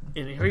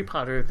Harry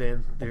Potter,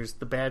 then there's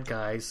the bad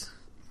guys.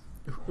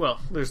 Well,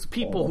 there's the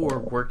people who are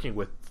working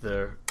with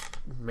the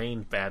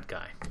main bad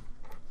guy.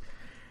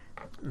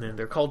 And then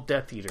they're called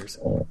Death Eaters.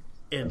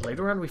 And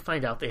later on we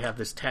find out they have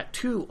this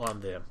tattoo on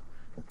them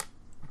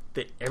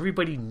that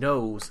everybody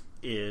knows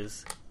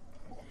is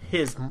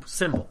his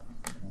symbol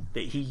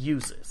that he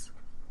uses.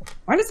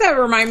 Why does that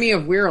remind me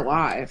of We're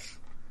Alive?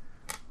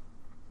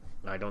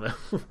 I don't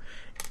know.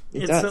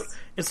 It does.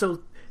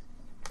 So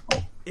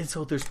And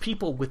so there's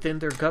people within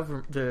their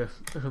government,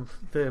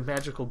 the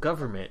magical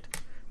government,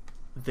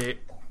 that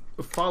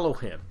follow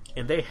him,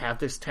 and they have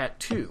this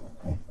tattoo,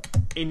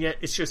 and yet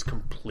it's just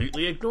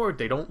completely ignored.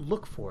 They don't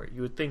look for it.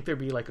 You would think there'd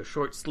be like a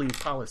short sleeve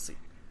policy,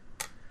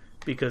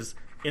 because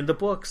in the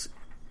books,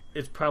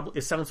 it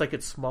sounds like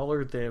it's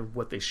smaller than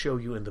what they show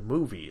you in the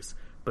movies.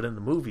 But in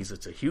the movies,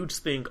 it's a huge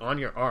thing on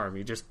your arm.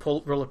 You just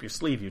roll up your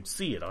sleeve, you'd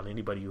see it on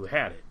anybody who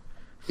had it.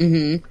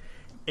 Mm-hmm.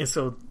 And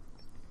so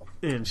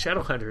in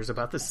Shadowhunters,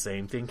 about the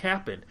same thing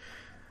happened.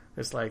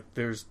 It's like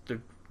there's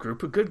the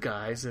group of good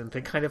guys, and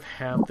they kind of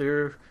have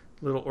their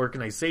little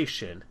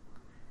organization.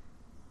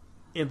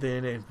 And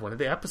then in one of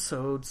the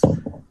episodes,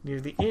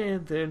 near the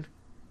end, then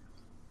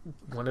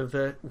one of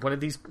the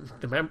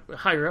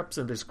higher ups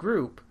in this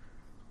group,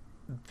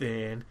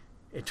 then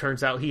it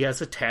turns out he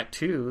has a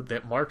tattoo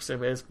that marks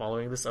him as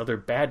following this other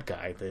bad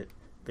guy that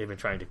they've been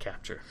trying to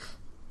capture.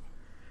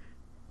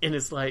 And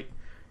it's like,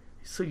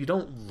 so you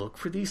don't look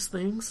for these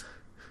things?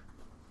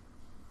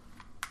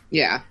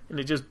 Yeah. And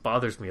it just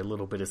bothers me a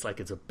little bit. It's like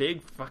it's a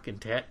big fucking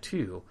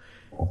tattoo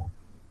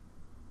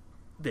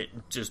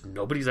that just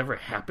nobody's ever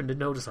happened to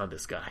notice on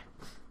this guy.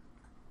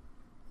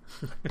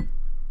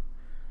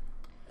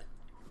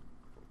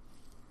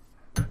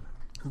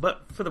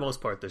 But for the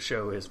most part, the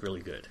show is really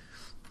good.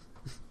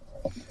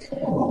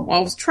 Well, I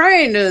was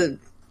trying to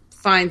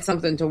find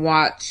something to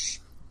watch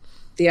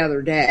the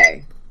other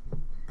day,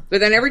 but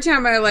then every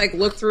time I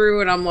look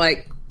through and I'm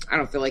like, I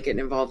don't feel like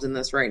getting involved in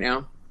this right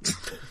now.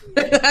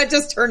 I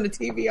just turned the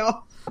TV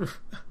off.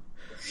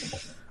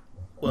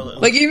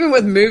 Well, even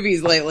with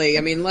movies lately,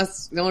 I mean,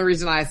 the only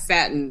reason I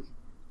sat and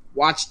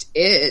watched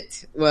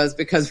it was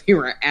because we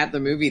were at the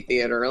movie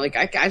theater.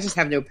 I just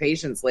have no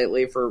patience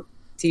lately for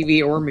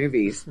TV or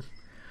movies.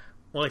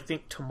 Well, I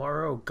think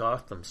tomorrow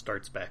Gotham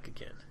starts back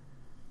again.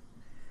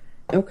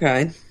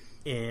 Okay.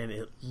 And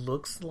it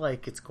looks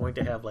like it's going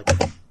to have I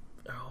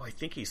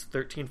think he's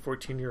 13,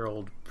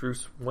 14-year-old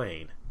Bruce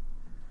Wayne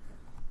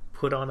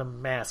put on a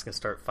mask and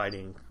start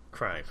fighting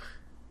crime.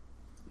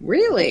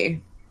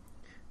 Really?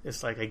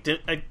 It's like I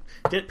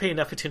didn't pay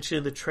enough attention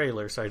to the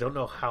trailer, so I don't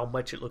know how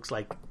much it looks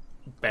like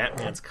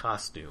Batman's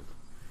costume.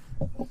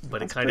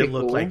 But it kind of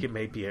looked like it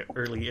may be an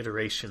early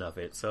iteration of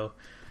it, so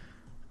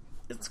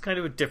it's kind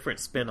of a different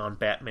spin on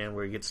Batman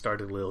where he gets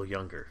started a little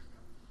younger.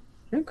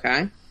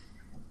 Okay.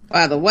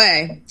 By the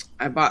way,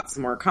 I bought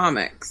some more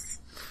comics.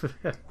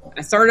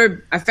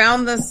 I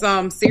found this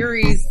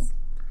series,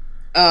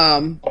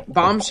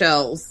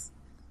 Bombshells.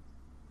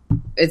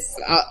 It's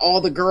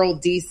all the girl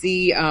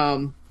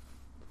DC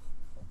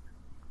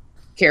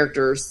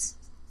characters,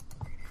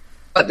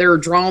 but they're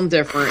drawn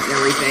different and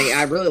everything.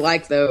 I really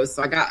like those,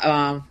 so I got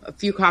a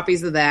few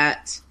copies of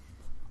that.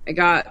 I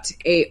got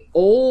a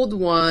old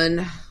one.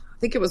 I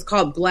think it was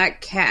called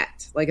Black Cat.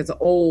 It's an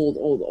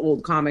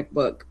old comic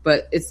book,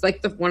 but it's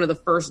one of the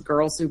first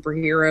girl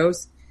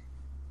superheroes,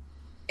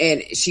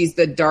 and she's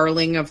the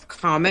darling of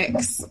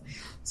comics.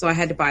 So I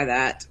had to buy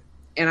that.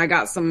 And I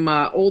got some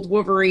old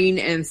Wolverine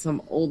and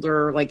some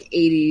older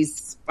 80s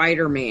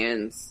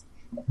Spider-Mans.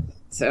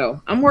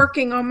 So I'm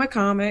working on my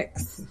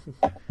comics.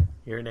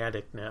 You're an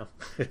addict now.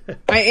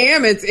 I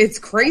am. It's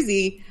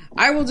crazy.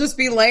 I will just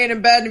be laying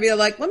in bed and be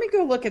like, let me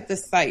go look at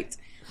this site.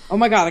 Oh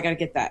my God, I gotta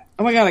get that.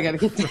 Oh my God, I gotta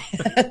get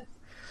that.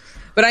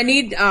 But I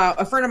need,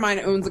 a friend of mine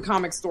owns a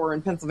comic store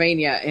in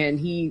Pennsylvania, and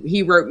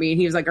he wrote me and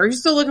he was like, are you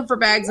still looking for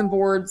bags and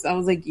boards? I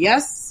was like,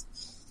 yes.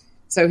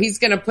 So he's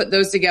going to put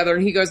those together,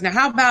 and he goes, now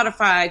how about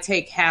if I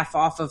take half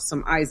off of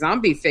some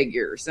iZombie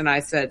figures? And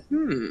I said,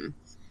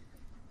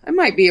 I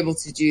might be able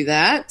to do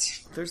that.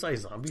 There's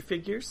iZombie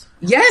figures?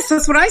 Yes,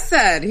 that's what I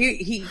said.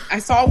 I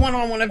saw one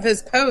on one of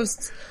his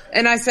posts,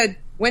 and I said,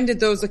 when did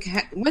those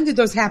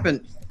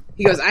happen?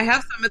 He goes, I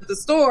have some at the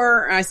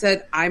store. I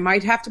said, I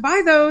might have to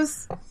buy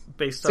those.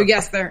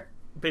 Yes, they're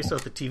based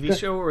off the TV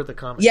show or the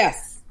comic?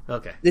 Yes.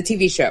 Okay. The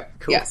TV show.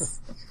 Cool. Yes.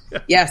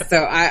 Yes.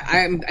 So I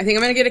think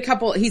I'm going to get a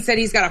couple. He said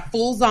he's got a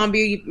full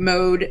zombie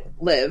mode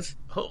live.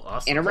 Oh,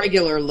 awesome. And a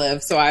regular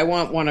live. So I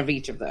want one of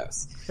each of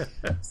those.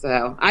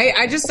 So I'm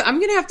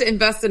going to have to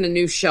invest in a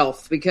new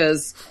shelf,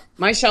 because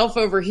my shelf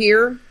over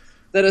here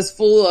that is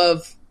full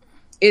of,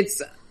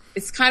 it's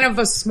kind of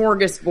a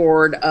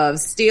smorgasbord of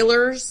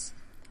Steelers,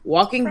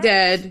 Walking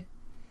Dead,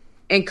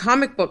 and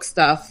comic book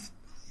stuff.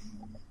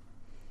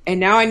 And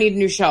now I need a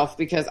new shelf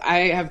because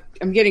I'm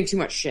getting too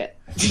much shit.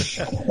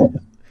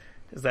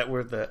 Is that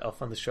where the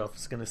Elf on the Shelf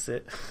is going to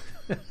sit?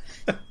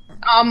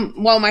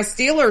 Well, my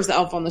Steelers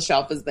Elf on the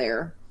Shelf is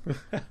there,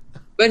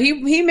 but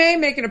he may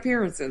make an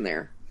appearance in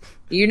there.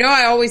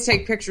 I always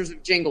take pictures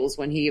of Jingles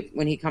when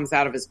he comes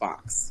out of his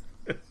box.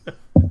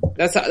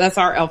 That's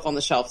our Elf on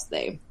the Shelf's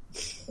name.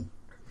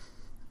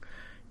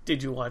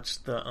 Did you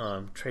watch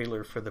the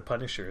trailer for The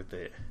Punisher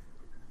that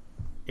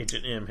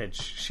Agent M had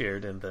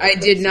shared in the... I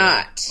did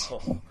not.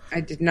 Oh. I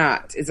did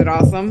not. Is it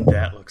awesome?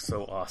 That looks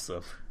so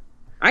awesome.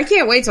 I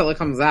can't wait till it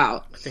comes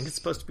out. I think it's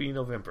supposed to be in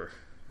November.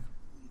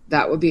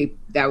 That would be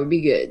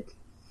good.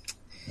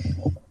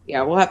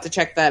 Yeah, we'll have to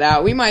check that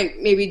out. We might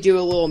maybe do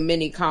a little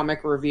mini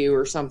comic review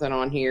or something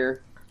on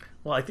here.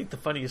 Well, I think the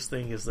funniest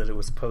thing is that it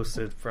was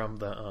posted from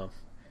the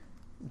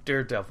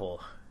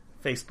Daredevil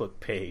Facebook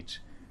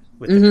page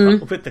with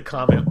the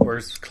comment,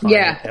 "Worst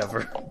client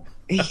ever."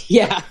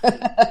 Yeah.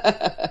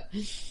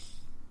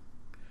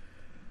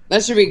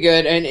 That should be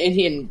good.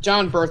 And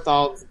John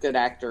Berthold's a good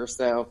actor,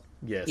 so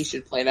he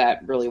should play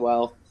that really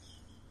well.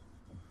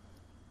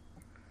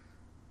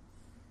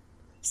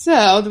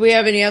 So, do we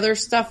have any other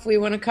stuff we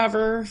want to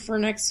cover for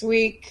next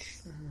week?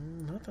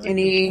 Not that I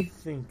can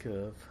think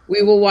of.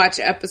 We will watch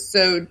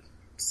episode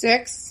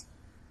 6.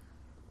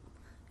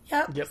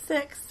 Yep.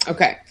 6.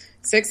 Okay.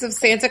 6 of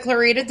Santa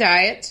Clarita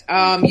Diet.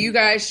 You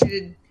guys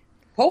should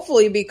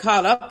hopefully be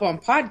caught up on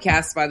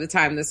podcasts by the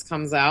time this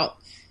comes out,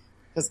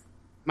 because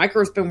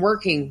Micro's been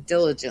working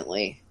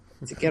diligently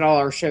to get all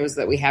our shows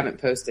that we haven't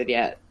posted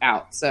yet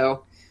out.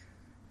 So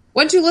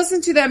once you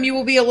listen to them, you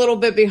will be a little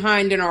bit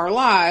behind in our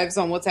lives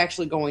on what's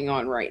actually going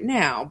on right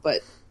now,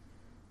 but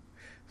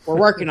we're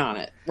working on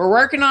it.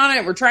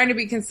 We're trying to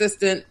be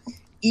consistent,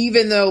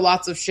 even though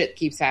lots of shit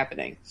keeps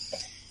happening.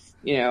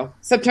 You know,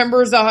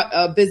 September is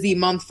a busy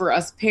month for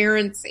us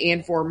parents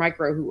and for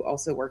Micro, who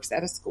also works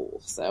at a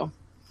school. So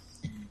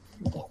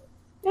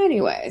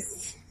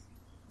anyways,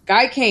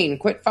 Guy Kane,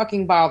 quit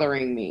fucking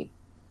bothering me.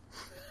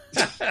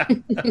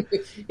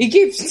 He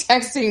keeps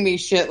texting me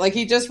shit. Like,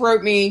 he just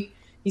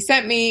he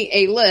sent me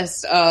a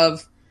list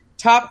of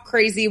top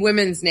crazy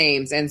women's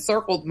names and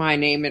circled my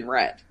name in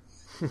red.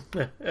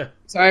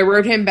 So I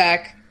wrote him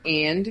back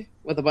and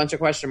with a bunch of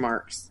question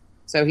marks.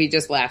 So he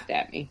just laughed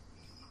at me.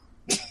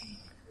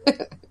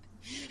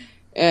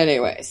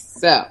 Anyways,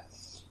 so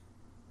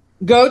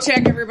go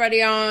check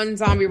everybody on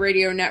Zombie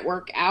Radio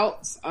Network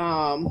out.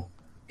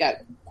 Got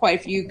quite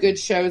a few good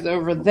shows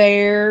over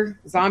there.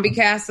 Zombie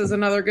Cast is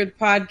another good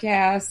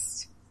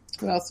podcast.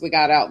 What else we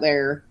got out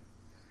there?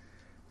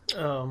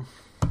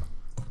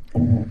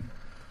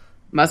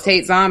 Must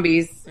Hate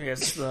Zombies.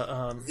 Yes,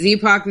 the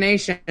Z-Poc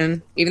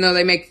Nation, even though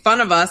they make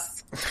fun of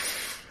us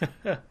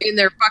in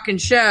their fucking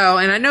show.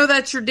 And I know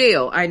that's your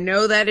deal. I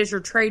know that is your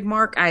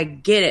trademark. I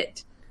get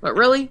it. But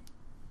really?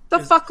 The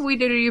fuck do we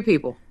do to you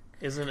people?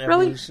 Isn't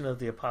Evolution of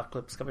the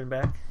Apocalypse coming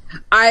back?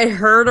 I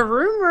heard a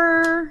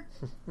rumor.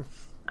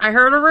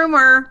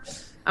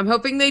 I'm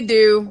hoping they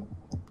do.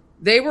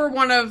 They were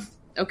one of,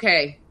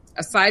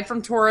 aside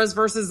from Torres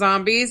versus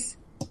Zombies,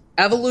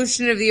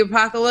 Evolution of the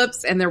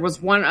Apocalypse, and there was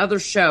one other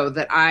show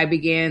that I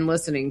began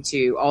listening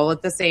to all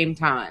at the same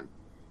time.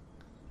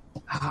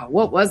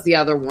 What was the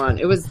other one?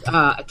 It was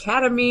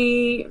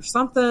Academy or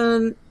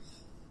something.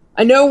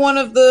 I know one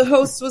of the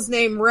hosts was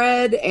named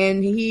Red,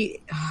 and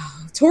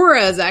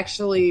Torres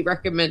actually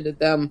recommended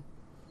them,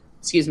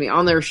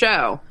 on their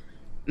show.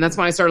 And that's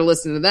when I started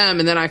listening to them.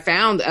 And then I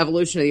found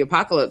Evolution of the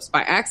Apocalypse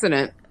by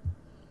accident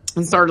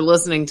and started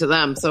listening to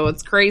them. So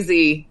it's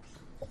crazy.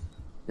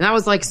 And that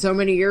was like so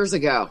many years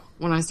ago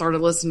when I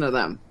started listening to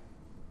them.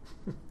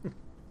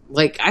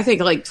 I think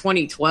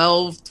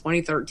 2012,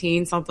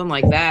 2013, something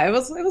like that. It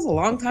was a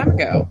long time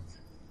ago.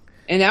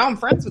 And now I'm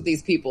friends with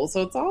these people,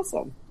 so it's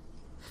awesome.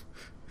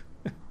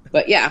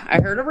 But yeah, I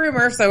heard a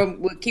rumor, so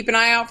we'll keep an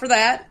eye out for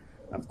that.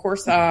 Of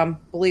course,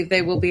 believe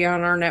they will be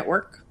on our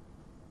network.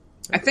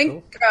 That's I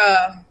think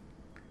cool.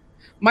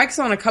 Mike's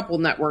on a couple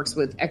networks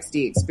with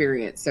XD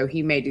Experience, so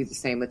he may do the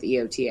same with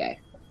EOTA.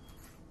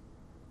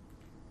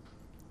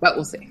 But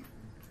we'll see.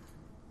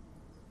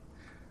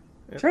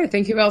 Yep. Try to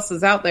think who else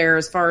is out there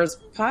as far as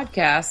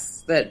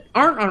podcasts that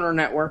aren't on our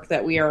network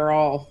that we are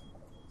all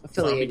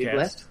affiliated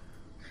with.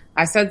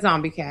 I said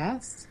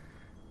ZombieCast.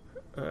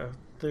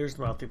 There's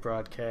Mouthy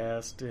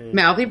Broadcast.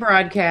 Mouthy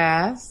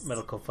Broadcast.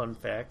 Medical Fun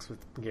Facts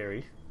with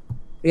Gary.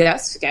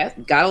 Yes,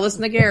 gotta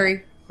listen to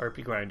Gary.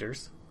 RP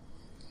Grinders.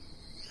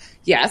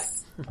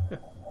 Yes.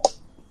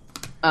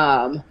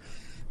 I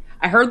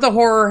heard the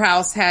Horror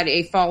House had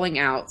a falling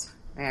out.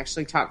 I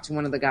actually talked to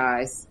one of the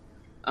guys.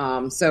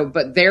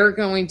 But they're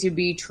going to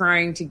be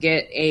trying to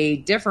get a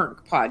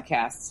different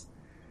podcast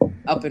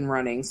up and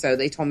running. So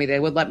they told me they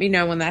would let me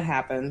know when that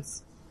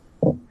happens.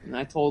 And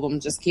I told them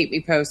just keep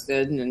me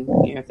posted. And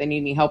if they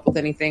need any help with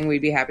anything,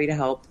 we'd be happy to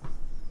help.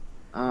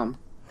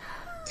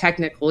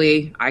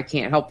 Technically, I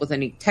can't help with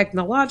any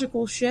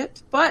technological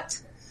shit,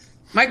 but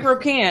Micro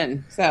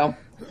can. So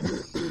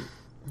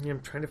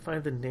I'm trying to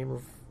find the name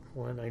of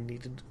one I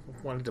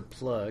wanted to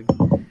plug.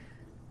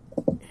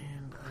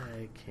 And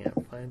I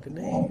can't find the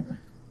name.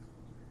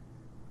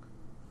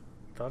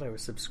 Thought I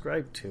was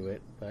subscribed to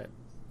it, but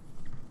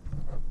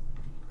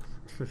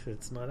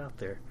it's not out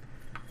there.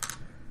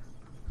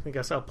 I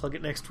guess I'll plug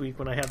it next week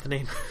when I have the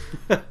name.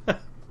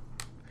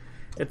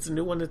 It's a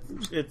new one.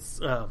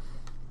 It's a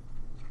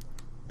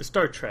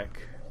Star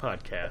Trek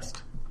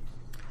podcast.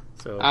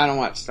 So I don't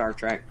watch Star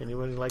Trek.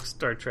 Anyone who likes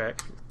Star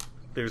Trek,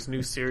 there's a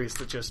new series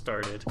that just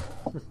started.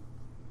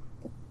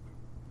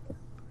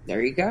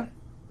 There you go.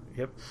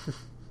 Yep.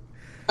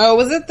 Oh,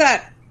 was it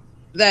that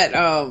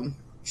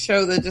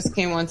show that just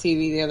came on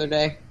TV the other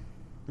day?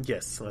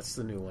 Yes, that's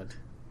the new one.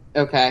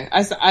 Okay.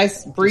 I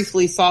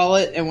briefly saw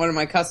it, and one of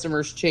my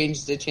customers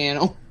changed the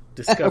channel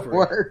Discovery. at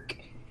work.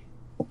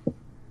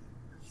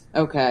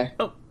 Okay.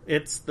 Oh,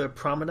 It's the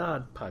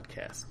Promenade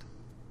podcast.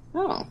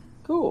 Oh,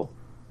 cool.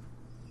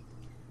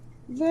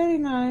 Very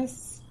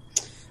nice.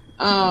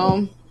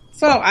 So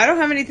I don't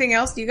have anything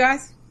else, do you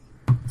guys?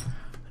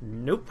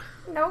 Nope.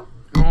 Nope.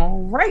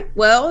 All right.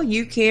 Well,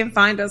 you can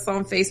find us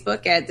on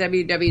Facebook at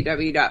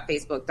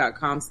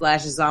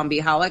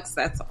www.facebook.com/zombieholics.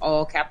 That's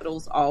all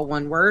capitals, all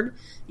one word.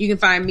 You can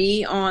find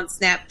me on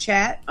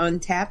Snapchat,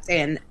 Untapped,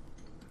 and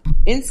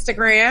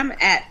Instagram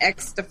at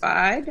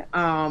Xtified.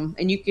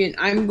 And you can,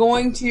 I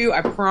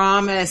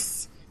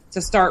promise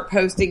to start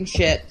posting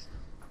shit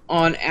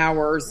on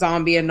our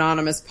Zombie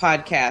Anonymous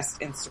podcast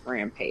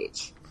Instagram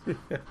page.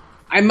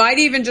 I might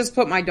even just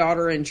put my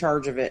daughter in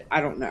charge of it.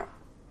 I don't know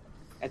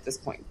at this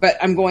point, but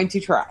I'm going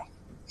to try.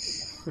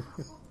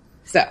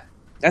 So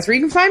that's where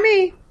you can find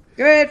me.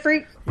 Go ahead,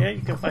 Freak. Yeah,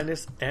 you can find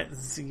us at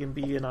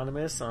ZMB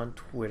Anonymous on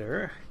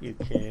Twitter. You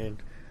can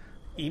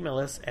email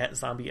us at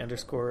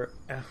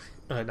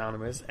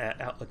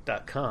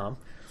zombie_anonymous@outlook.com.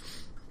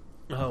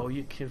 Oh,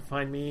 you can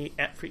find me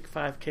at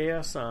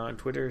Freak5Chaos on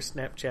Twitter,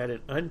 Snapchat,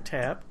 and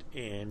Untapped,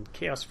 and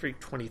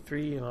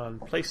ChaosFreak23 on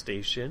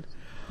PlayStation.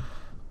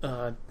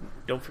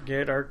 Don't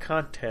forget our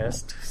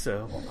contest,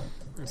 so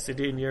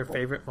send in your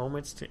favorite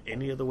moments to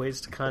any of the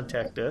ways to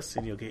contact us,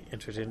 and you'll get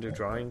entered into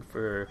drawing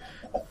for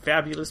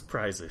fabulous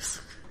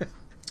prizes.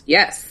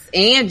 Yes,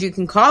 and you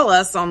can call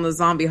us on the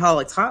Zombie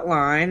Holics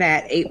hotline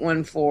at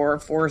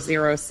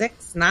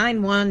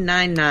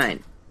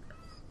 814-406-9199.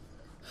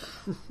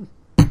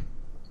 I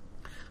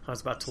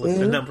was about to look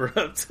the number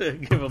up to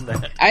give them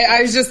that.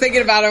 I was just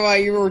thinking about it while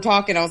you were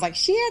talking. I was like,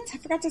 shit, I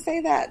forgot to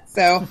say that.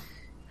 So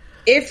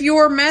if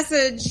your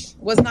message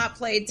was not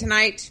played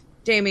tonight,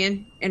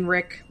 Damien and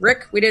Rick,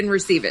 we didn't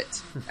receive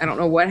it. I don't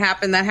know what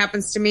happened. That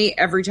happens to me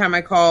every time I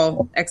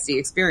call XD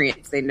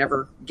Experience. They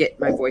never get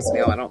my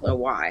voicemail. I don't know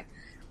why.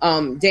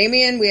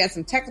 Damien, we had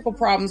some technical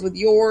problems with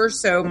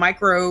yours, so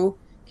Micro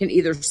can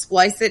either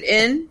splice it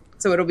in,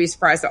 so it'll be a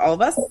surprise to all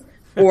of us,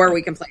 or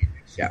we can play it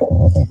next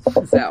show.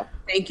 So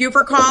thank you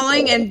for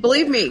calling, and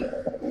believe me,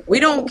 we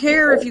don't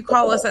care if you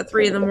call us at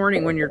 3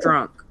 a.m. when you're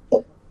drunk.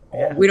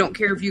 Yeah. We don't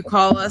care if you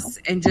call us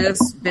and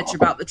just bitch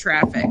about the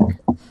traffic.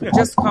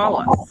 Just call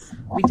us.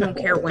 We don't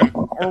care when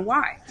or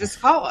why.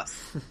 Just call us.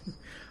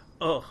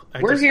 Oh,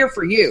 we're here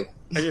for you.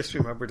 I just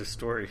remembered a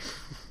story.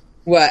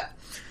 What?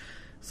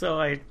 So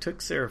I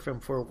took Seraphim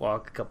for a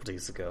walk a couple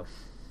days ago.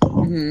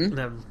 Mm-hmm. And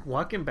I'm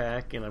walking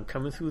back, and I'm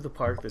coming through the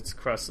park that's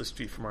across the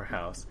street from our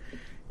house.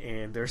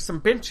 And there's some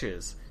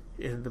benches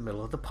in the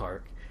middle of the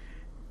park.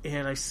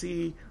 And I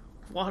see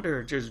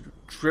water just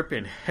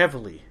dripping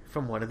heavily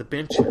from one of the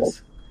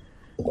benches.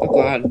 Oh,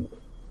 God.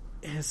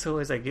 And so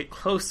as I get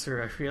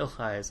closer, I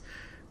realize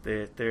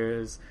that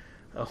there's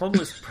a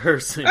homeless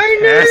person I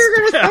knew you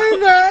were going to say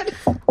that.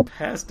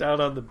 Passed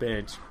out on the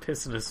bench,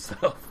 pissing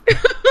himself.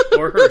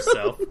 Or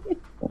herself.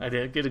 I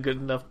didn't get a good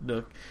enough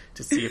look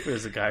to see if it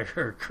was a guy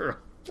or a girl.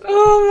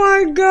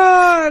 Oh, my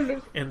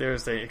God. And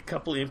there's a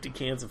couple empty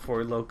cans of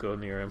Four Loko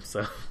near him,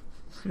 so...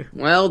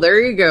 Well, there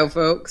you go,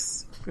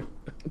 folks.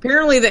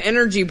 Apparently the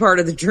energy part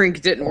of the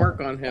drink didn't work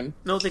on him.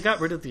 No, they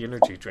got rid of the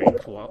energy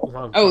drink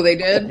long Oh, they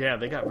did? Yeah,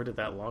 they got rid of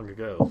that long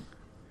ago.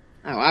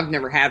 Oh, I've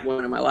never had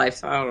one in my life,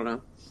 so I don't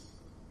know.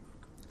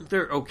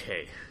 They're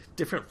okay.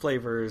 Different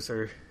flavors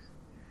are...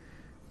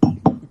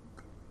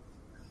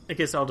 I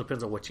guess it all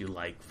depends on what you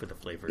like for the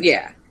flavors.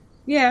 Yeah.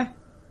 Yeah.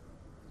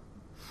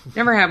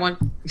 Never had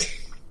one.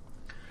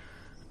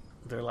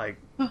 They're like,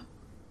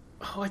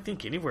 I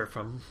think anywhere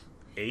from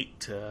 8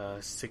 to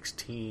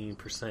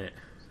 16%.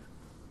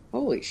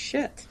 Holy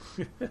shit.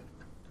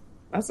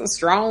 That's a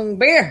strong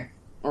beer.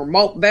 Or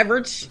malt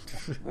beverage.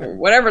 Or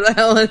whatever the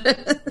hell it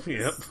is.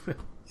 Yep.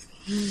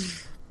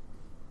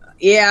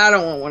 Yeah, I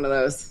don't want one of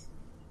those.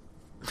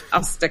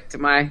 I'll stick to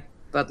my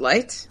Bud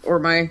Light or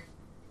my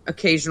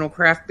occasional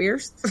craft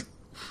beers.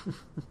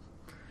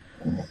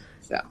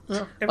 So,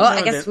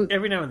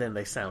 every now and then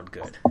they sound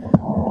good.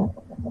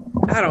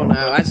 I don't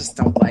know. I just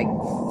don't like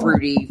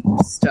fruity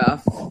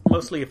stuff.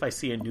 Mostly if I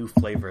see a new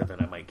flavor,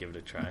 then I might give it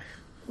a try.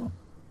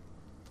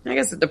 I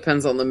guess it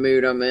depends on the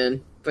mood I'm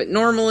in. But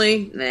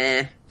normally,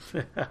 nah.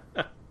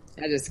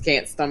 I just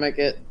can't stomach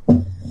it.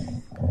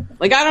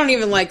 Like, I don't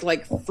even like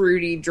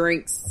fruity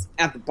drinks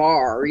at the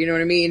bar. You know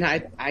what I mean?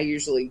 I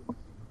usually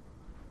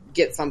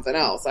get something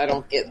else. I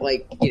don't get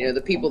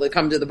the people that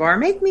come to the bar,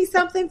 make me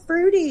something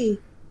fruity.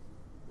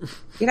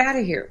 Get out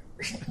of here.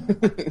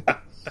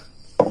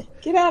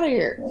 Get out of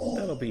here.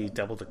 That'll be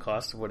double the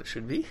cost of what it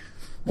should be.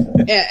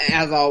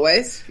 As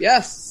always,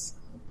 yes.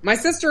 My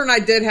sister and I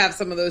did have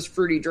some of those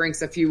fruity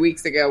drinks a few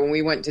weeks ago when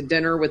we went to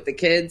dinner with the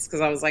kids,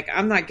 because I was like,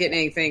 I'm not getting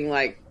anything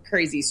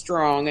crazy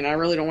strong, and I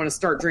really don't want to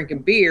start drinking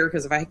beer,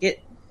 because if I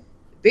get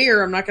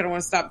beer, I'm not going to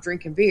want to stop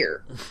drinking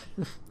beer.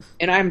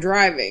 And I'm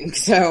driving,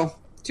 so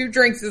 2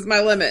 drinks is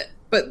my limit.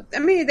 But, I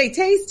mean, they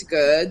taste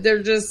good.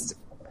 They're just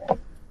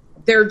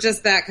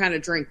that kind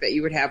of drink that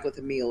you would have with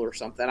a meal or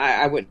something.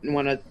 I wouldn't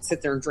want to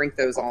sit there and drink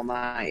those all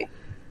night.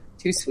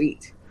 Too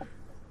sweet.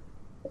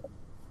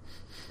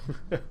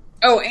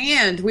 Oh,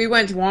 and we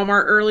went to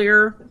Walmart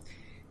earlier,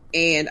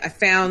 and I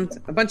found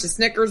a bunch of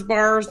Snickers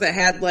bars that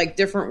had like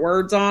different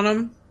words on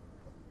them.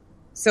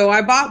 So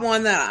I bought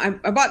one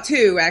I bought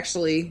two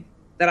actually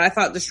that I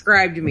thought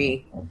described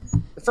me.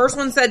 The first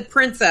one said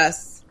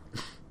princess,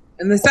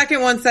 and the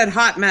second one said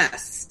hot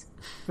mess.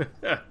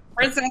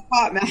 Princess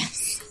hot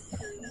mess.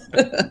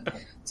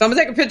 So I'm gonna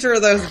take a picture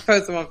of those and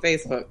post them on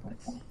Facebook.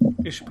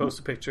 You should post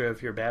a picture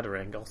of your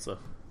Batarang also.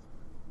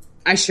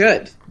 I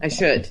should.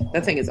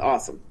 That thing is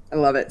awesome. I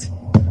love it.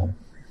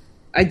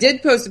 I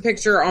did post a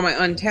picture on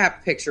my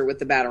Untapped picture with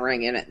the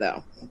Batarang in it,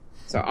 though.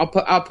 So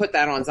I'll put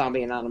that on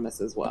Zombie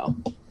Anonymous as well.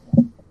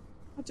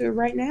 I'll do it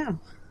right now.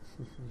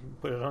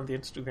 Put it on the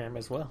Instagram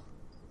as well.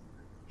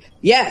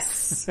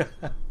 Yes,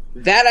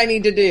 that I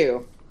need to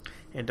do.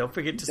 And don't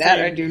forget to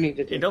I do need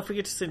to do. And don't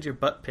forget to send your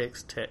butt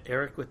pics to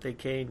Eric with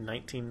AK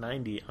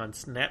 1990 on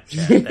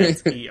Snapchat.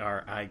 That's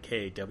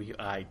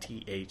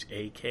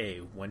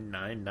ERIKWITHAK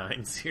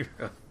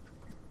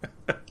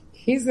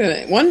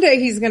 1990. One day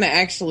he's gonna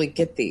actually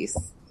get these.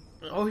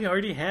 Oh, he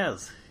already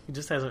has. He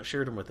just hasn't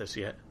shared them with us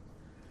yet.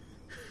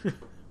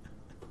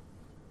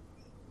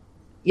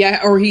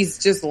 Yeah, or he's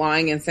just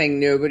lying and saying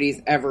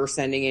nobody's ever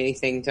sending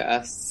anything to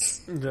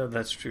us. No,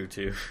 that's true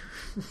too.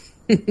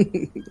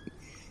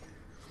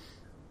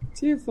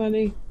 Too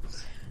funny.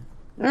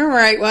 All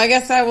right, well, I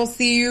guess I will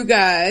see you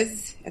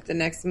guys at the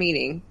next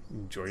meeting.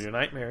 Enjoy your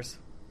nightmares.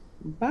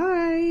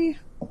 Bye.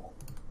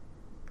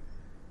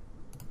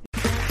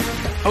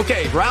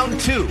 Okay, round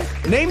two.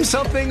 Name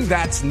something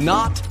that's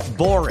not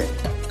boring.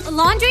 A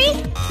laundry?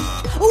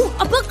 Ooh,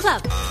 a book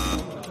club.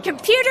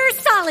 Computer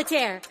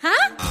solitaire,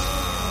 huh?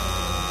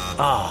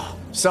 Ah,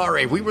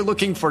 sorry, we were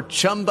looking for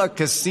Chumba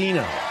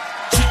Casino.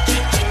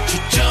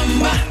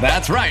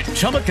 That's right,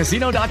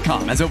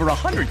 ChumbaCasino.com has over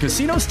 100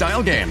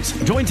 casino-style games.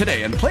 Join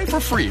today and play for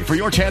free for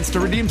your chance to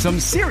redeem some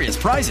serious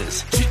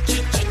prizes.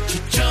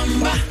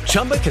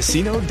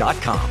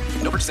 ChumbaCasino.com.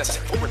 No purchase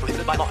necessary. Void where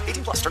prohibited by law.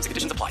 18+ terms and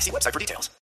conditions apply. See website for details.